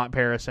how Lamont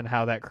Paris and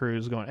how that crew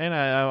is going. And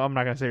I'm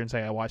not going to sit here and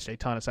say I watched a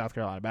ton of South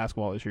Carolina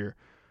basketball this year.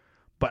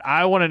 But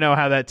I want to know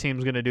how that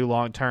team's going to do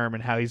long term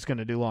and how he's going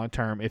to do long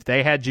term. If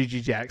they had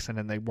G.G. Jackson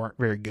and they weren't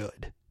very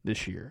good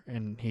this year,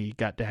 and he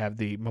got to have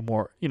the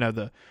memorial, you know,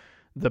 the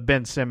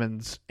Ben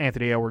Simmons,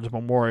 Anthony Edwards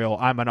memorial,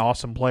 I'm an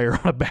awesome player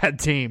on a bad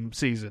team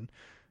season.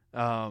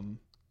 So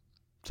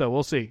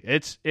we'll see.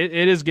 It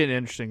is getting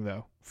interesting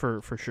though,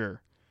 for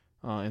sure,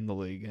 in the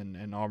league,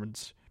 and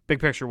Auburn's big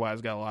picture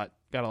wise got a lot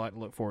to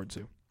look forward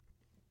to.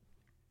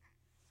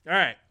 All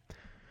right.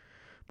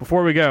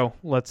 Before we go,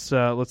 let's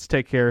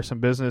take care of some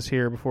business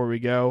here before we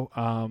go.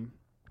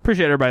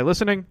 Appreciate everybody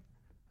listening.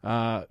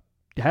 Had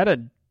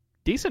a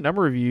decent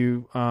number of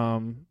you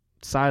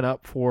sign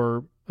up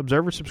for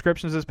Observer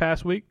subscriptions this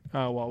past week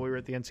while we were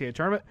at the NCAA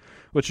tournament,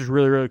 which is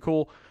really, really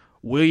cool.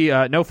 We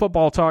no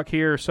football talk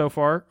here so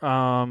far,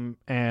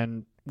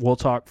 and we'll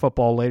talk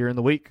football later in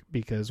the week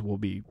because we'll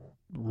be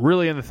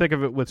really in the thick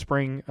of it with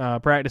spring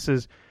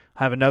practices.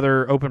 Have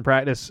another open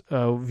practice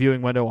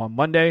viewing window on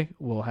Monday.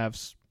 We'll have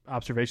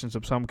observations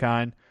of some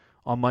kind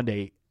on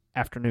Monday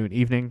afternoon,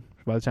 evening,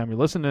 by the time you're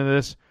listening to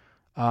this.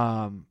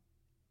 I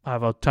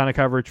have a ton of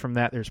coverage from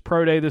that. There's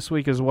Pro Day this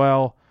week as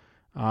well.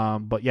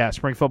 But yeah,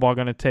 spring football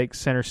going to take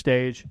center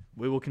stage.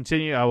 We will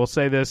continue. I will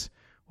say this.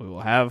 We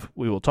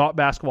will talk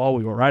basketball.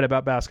 We will write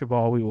about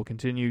basketball. We will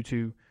continue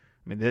to,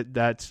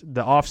 that's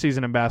the off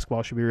season in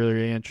basketball should be really,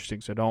 really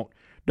interesting. So don't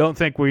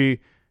think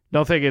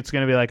it's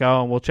going to be like,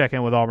 oh, we'll check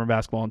in with Auburn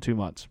basketball in 2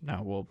 months.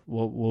 No,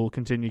 we'll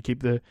continue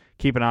to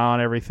keep an eye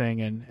on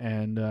everything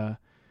and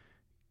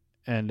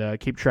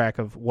keep track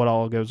of what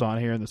all goes on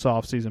here in this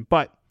off season.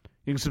 But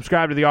you can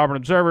subscribe to the Auburn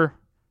Observer.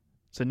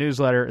 It's a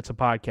newsletter. It's a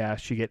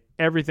podcast. You get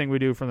everything we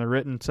do from the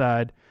written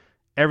side,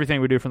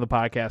 everything we do from the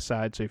podcast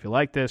side. So if you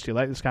like this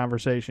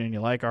conversation, you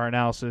like our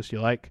analysis, you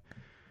like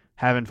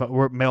having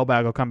fun.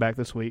 Mailbag will come back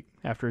this week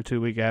after a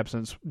 2-week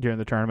absence during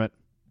the tournament.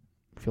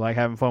 If you like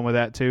having fun with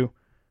that too,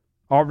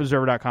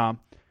 AuburnObserver.com.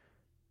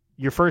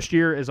 Your first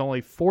year is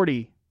only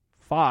 $40.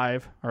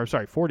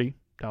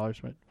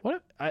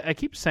 What? I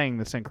keep saying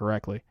this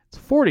incorrectly. It's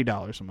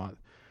 $40 a month.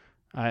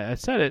 I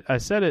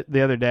said it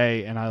the other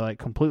day, and I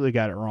completely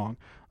got it wrong.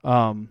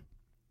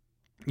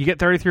 You get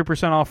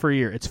 33% off for a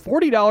year. It's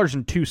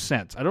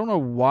 $40.02. I don't know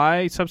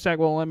why Substack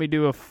won't let me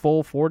do a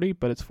full 40,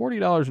 but it's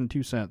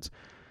 $40.02.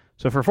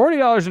 So for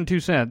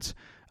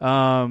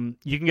 $40.02,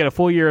 you can get a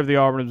full year of the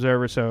Auburn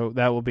Observer. So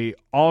that will be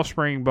all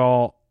spring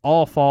ball,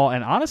 all fall,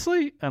 and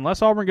honestly,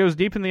 unless Auburn goes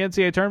deep in the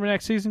NCAA tournament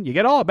next season, you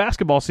get all a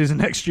basketball season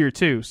next year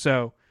too.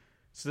 So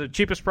it's the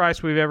cheapest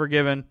price we've ever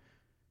given.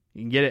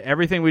 You can get it.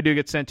 Everything we do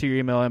gets sent to your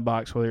email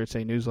inbox, whether it's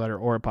a newsletter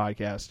or a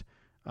podcast.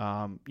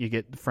 You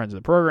get the friends of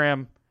the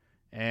program.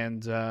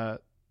 And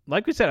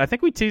like we said, I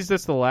think we teased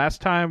this the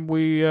last time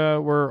we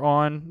were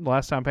on, the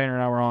last time Painter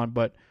and I were on,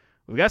 but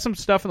we've got some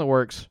stuff in the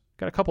works.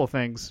 Got a couple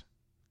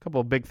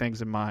of big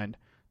things in mind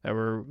that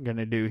we're going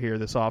to do here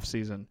this off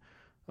season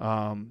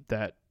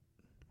that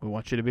we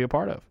want you to be a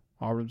part of.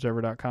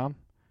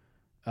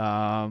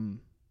 AuburnObserver.com.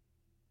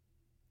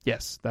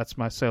 Yes, that's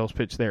my sales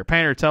pitch there.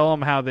 Painter, tell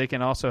them how they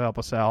can also help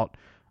us out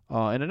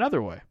in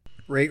another way.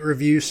 Rate,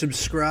 review,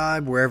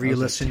 subscribe wherever you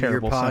listen to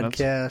your podcast.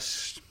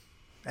 Sentence.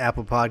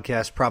 Apple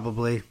Podcast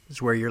probably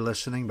is where you're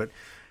listening, but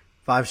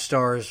 5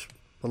 stars,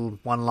 little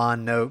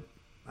one-line note,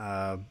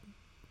 and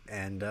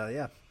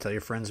tell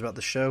your friends about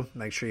the show.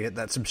 Make sure you hit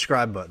that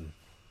subscribe button.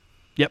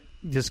 Yep,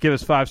 just give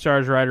us 5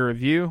 stars, write a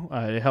review.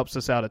 It helps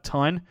us out a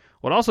ton.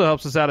 What also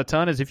helps us out a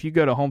ton is if you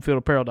go to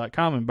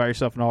homefieldapparel.com and buy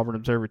yourself an Auburn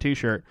Observer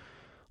t-shirt.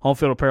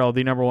 Homefield Apparel,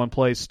 the number one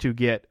place to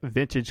get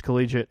vintage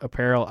collegiate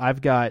apparel. I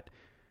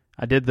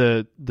did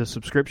the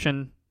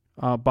subscription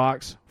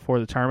box for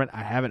the tournament.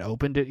 I haven't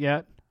opened it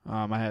yet.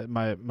 I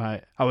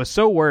was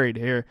so worried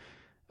here.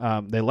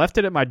 They left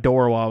it at my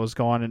door while I was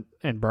gone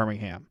in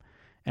Birmingham,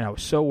 and I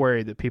was so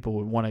worried that people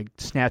would want to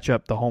snatch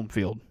up the home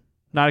field.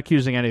 Not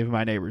accusing any of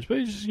my neighbors, but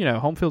it's just,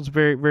 home field's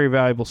very, very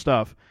valuable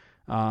stuff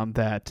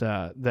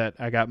that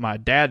I got my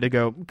dad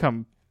to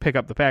come pick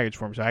up the package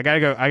for me. So I gotta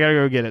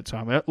go get it. So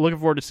I'm looking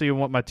forward to seeing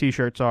what my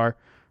t-shirts are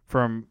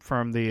from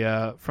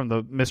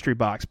the mystery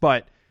box.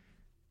 But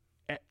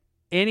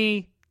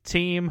any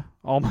team,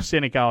 almost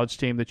any college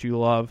team that you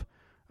love,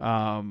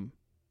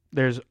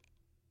 there's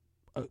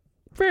a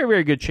very,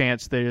 very good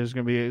chance there's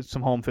going to be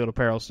some home field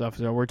apparel stuff.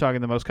 So we're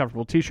talking the most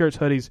comfortable t-shirts,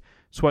 hoodies,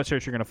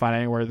 sweatshirts you're going to find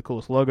anywhere, the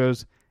coolest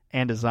logos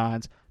and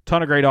designs.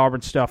 Ton of great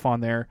Auburn stuff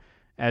on there.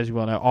 As you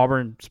well know,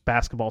 Auburn's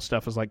basketball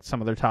stuff is like some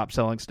of their top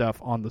selling stuff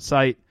on the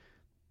site.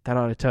 That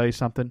ought to tell you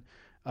something.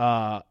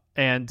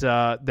 And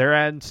they're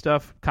adding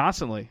stuff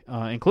constantly,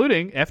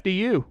 including FDU.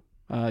 You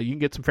can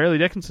get some Fairleigh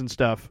Dickinson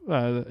stuff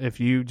if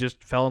you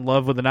just fell in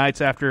love with the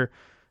Knights after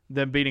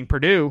them beating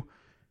Purdue.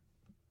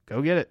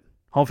 Go get it.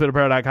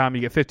 HomeFieldApparel.com.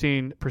 You get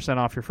 15%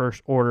 off your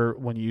first order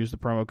when you use the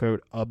promo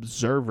code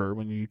OBSERVER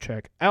when you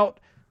check out.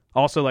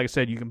 Also, like I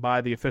said, you can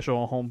buy the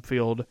official Home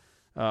Field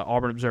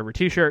Auburn Observer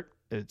t-shirt.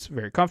 It's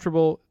very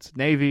comfortable. It's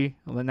navy,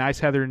 a nice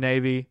heather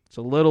navy. It's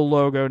a little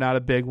logo, not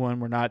a big one.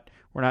 We're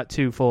not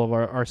too full of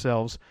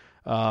ourselves.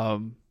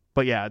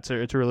 But yeah, it's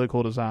a really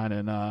cool design,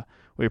 and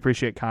we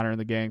appreciate Connor and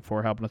the gang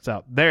for helping us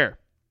out there.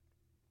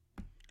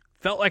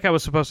 Felt like I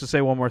was supposed to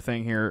say one more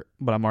thing here,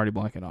 but I'm already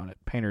blanking on it.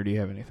 Painter, do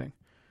you have anything?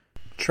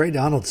 Trey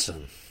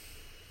Donaldson.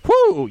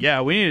 Whoo!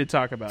 Yeah, we need to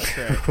talk about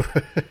Trey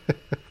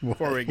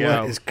before we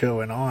go. What is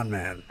going on,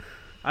 man?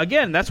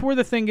 Again, that's where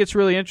the thing gets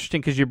really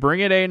interesting because you bring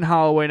in Aiden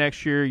Holloway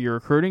next year. You're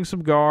recruiting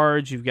some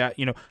guards. You've got,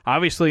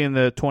 obviously in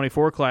the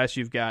 24 class,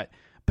 you've got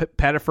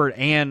Pettiford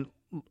and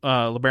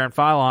LeBaron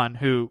Philon,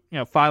 who,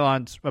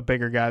 Philon's a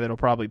bigger guy that'll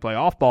probably play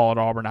off ball at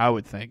Auburn, I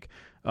would think.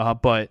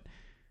 But,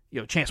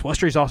 Chance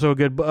Westry's also a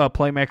good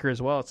playmaker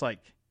as well. It's like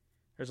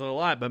there's a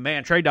lot. But,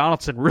 man, Trey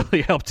Donaldson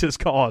really helped his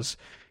cause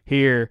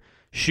here,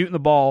 shooting the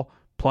ball,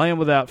 playing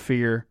without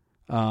fear.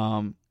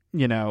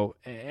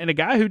 and a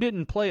guy who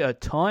didn't play a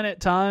ton at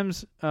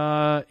times,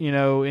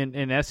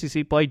 in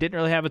SEC play, didn't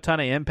really have a ton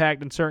of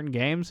impact in certain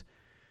games.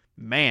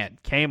 Man,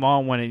 came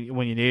on when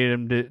you needed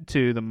him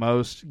to the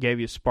most, gave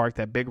you a spark.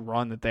 That big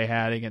run that they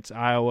had against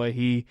Iowa,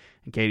 he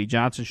and Katie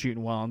Johnson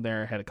shooting well in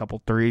there, had a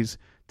couple threes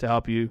to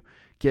help you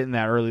get in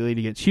that early lead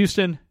against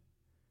Houston.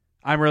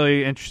 I'm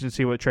really interested to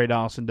see what Trey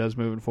Donaldson does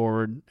moving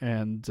forward,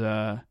 and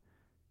I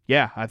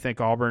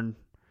think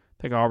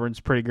Auburn's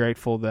pretty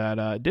grateful that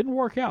it didn't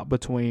work out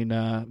between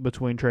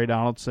Trey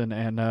Donaldson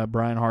and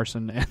Brian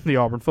Harsin and the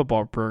Auburn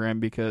football program,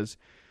 because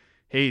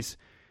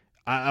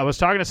I was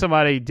talking to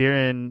somebody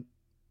during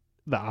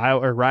the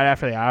Iowa, or right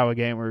after the Iowa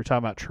game, we were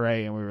talking about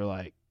Trey, and we were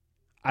like,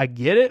 I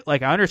get it.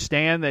 Like, I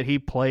understand that he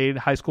played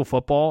high school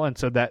football, and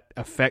so that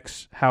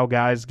affects how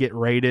guys get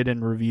rated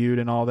and reviewed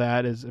and all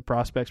that as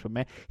prospects. But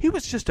man, he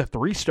was just a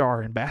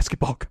 3-star in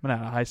basketball coming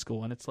out of high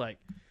school, and it's like,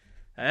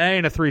 that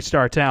ain't a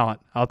 3-star talent.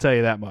 I'll tell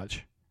you that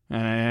much.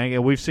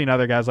 And we've seen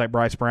other guys like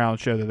Bryce Brown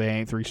show that they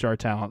ain't 3-star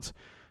talents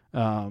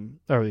over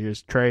the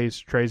years.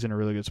 Trey's in a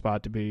really good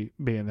spot to be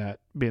in that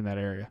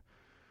area.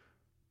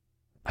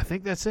 I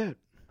think that's it.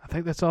 I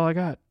think that's all I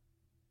got.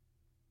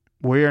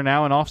 We are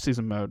now in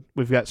off-season mode.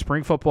 We've got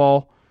spring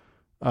football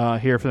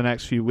here for the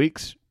next few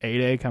weeks.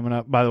 8A coming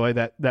up. By the way,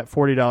 that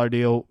 $40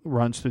 deal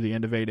runs through the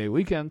end of 8A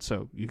weekend,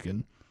 so you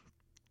can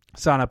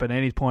sign up at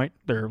any point.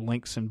 There are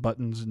links and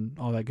buttons and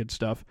all that good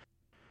stuff.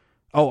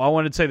 Oh, I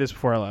wanted to say this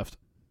before I left.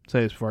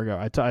 Say this before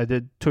I go. I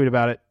did tweet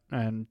about it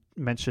and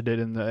mentioned it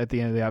at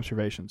the end of the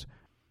observations.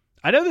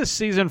 I know this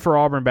season for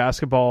Auburn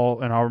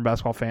basketball and Auburn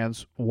basketball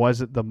fans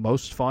wasn't the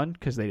most fun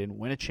because they didn't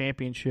win a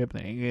championship.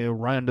 They didn't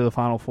run into the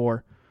Final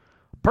Four.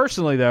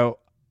 Personally, though,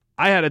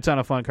 I had a ton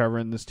of fun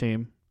covering this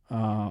team.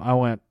 I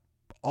went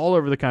all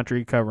over the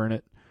country covering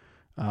it.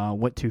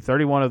 Went to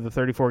 31 of the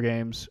 34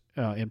 games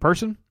in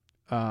person.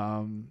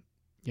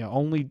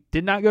 Only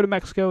did not go to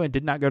Mexico and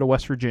did not go to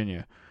West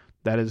Virginia.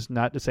 That is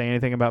not to say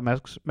anything about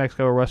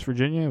Mexico or West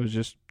Virginia. It was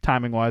just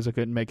timing-wise, I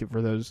couldn't make it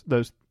for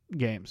those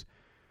games.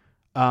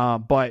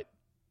 But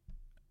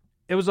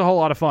it was a whole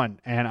lot of fun,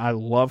 and I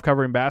love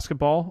covering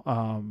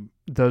basketball.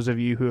 Those of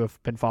you who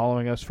have been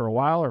following us for a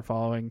while or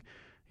following,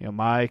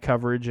 my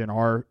coverage and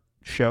our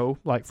show,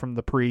 like from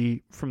the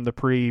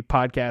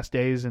pre-podcast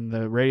days and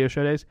the radio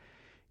show days,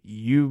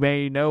 you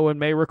may know and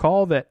may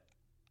recall that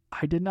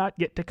I did not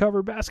get to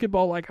cover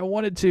basketball like I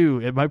wanted to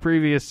at my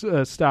previous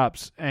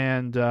stops,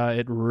 and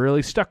it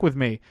really stuck with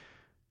me.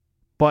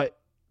 But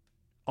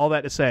all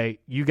that to say,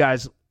 you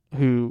guys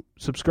who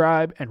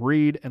subscribe and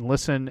read and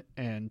listen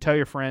and tell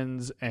your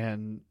friends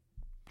and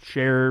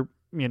share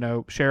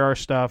our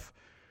stuff,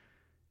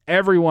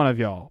 every one of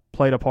y'all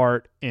played a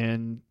part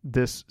in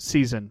this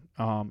season.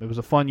 It was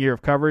a fun year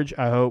of coverage.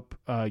 I hope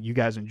you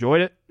guys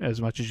enjoyed it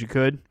as much as you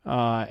could.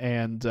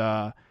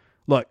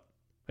 Look,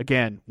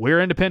 again,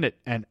 we're independent,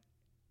 and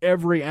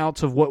every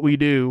ounce of what we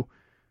do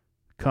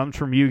comes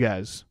from you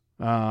guys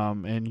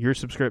and your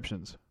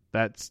subscriptions.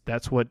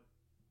 That's what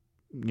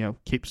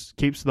keeps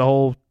the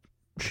whole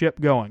ship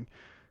going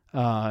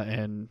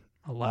and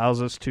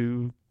allows us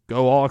to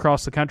go all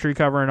across the country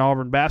covering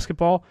Auburn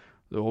basketball.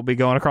 We'll be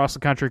going across the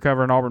country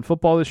covering Auburn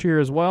football this year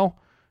as well,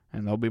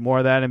 and there'll be more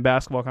of that in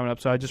basketball coming up.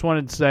 So I just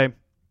wanted to say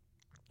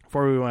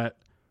before we went,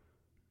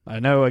 I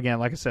know, again,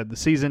 like I said, the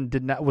season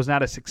was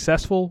not as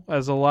successful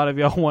as a lot of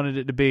y'all wanted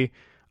it to be,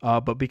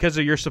 but because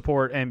of your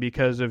support and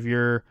because of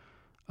your,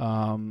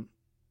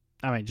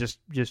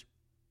 just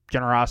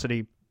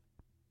generosity,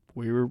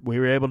 we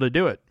were able to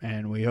do it,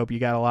 and we hope you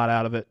got a lot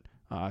out of it,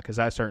 because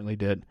I certainly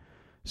did.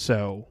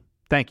 So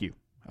thank you.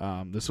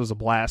 This was a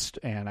blast,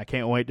 and I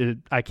can't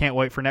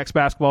wait for next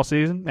basketball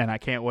season, and I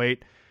can't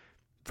wait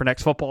for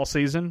next football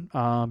season,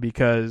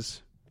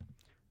 because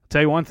I'll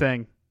tell you one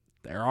thing,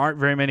 there aren't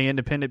very many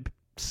independent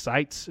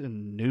sites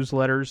and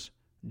newsletters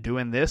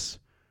doing this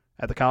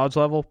at the college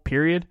level,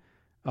 period.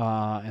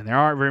 And there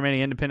aren't very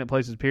many independent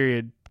places,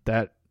 period,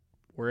 that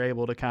we're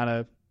able to kind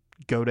of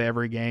go to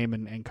every game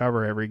and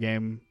cover every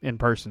game in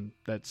person.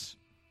 But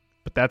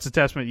that's a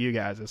testament to you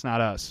guys. It's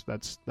not us.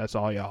 That's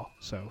all y'all.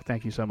 So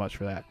thank you so much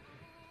for that.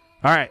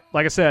 All right,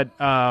 like I said,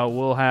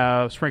 we'll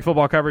have spring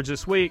football coverage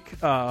this week.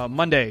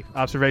 Monday,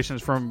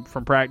 observations from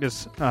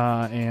practice,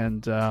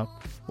 and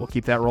we'll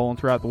keep that rolling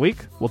throughout the week.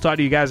 We'll talk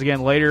to you guys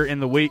again later in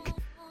the week.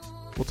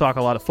 We'll talk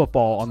a lot of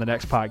football on the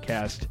next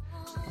podcast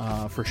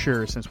for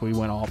sure, since we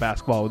went all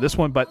basketball with this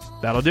one, but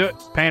that'll do it.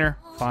 Painter,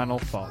 final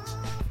thoughts.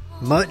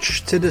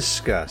 Much to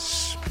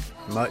discuss.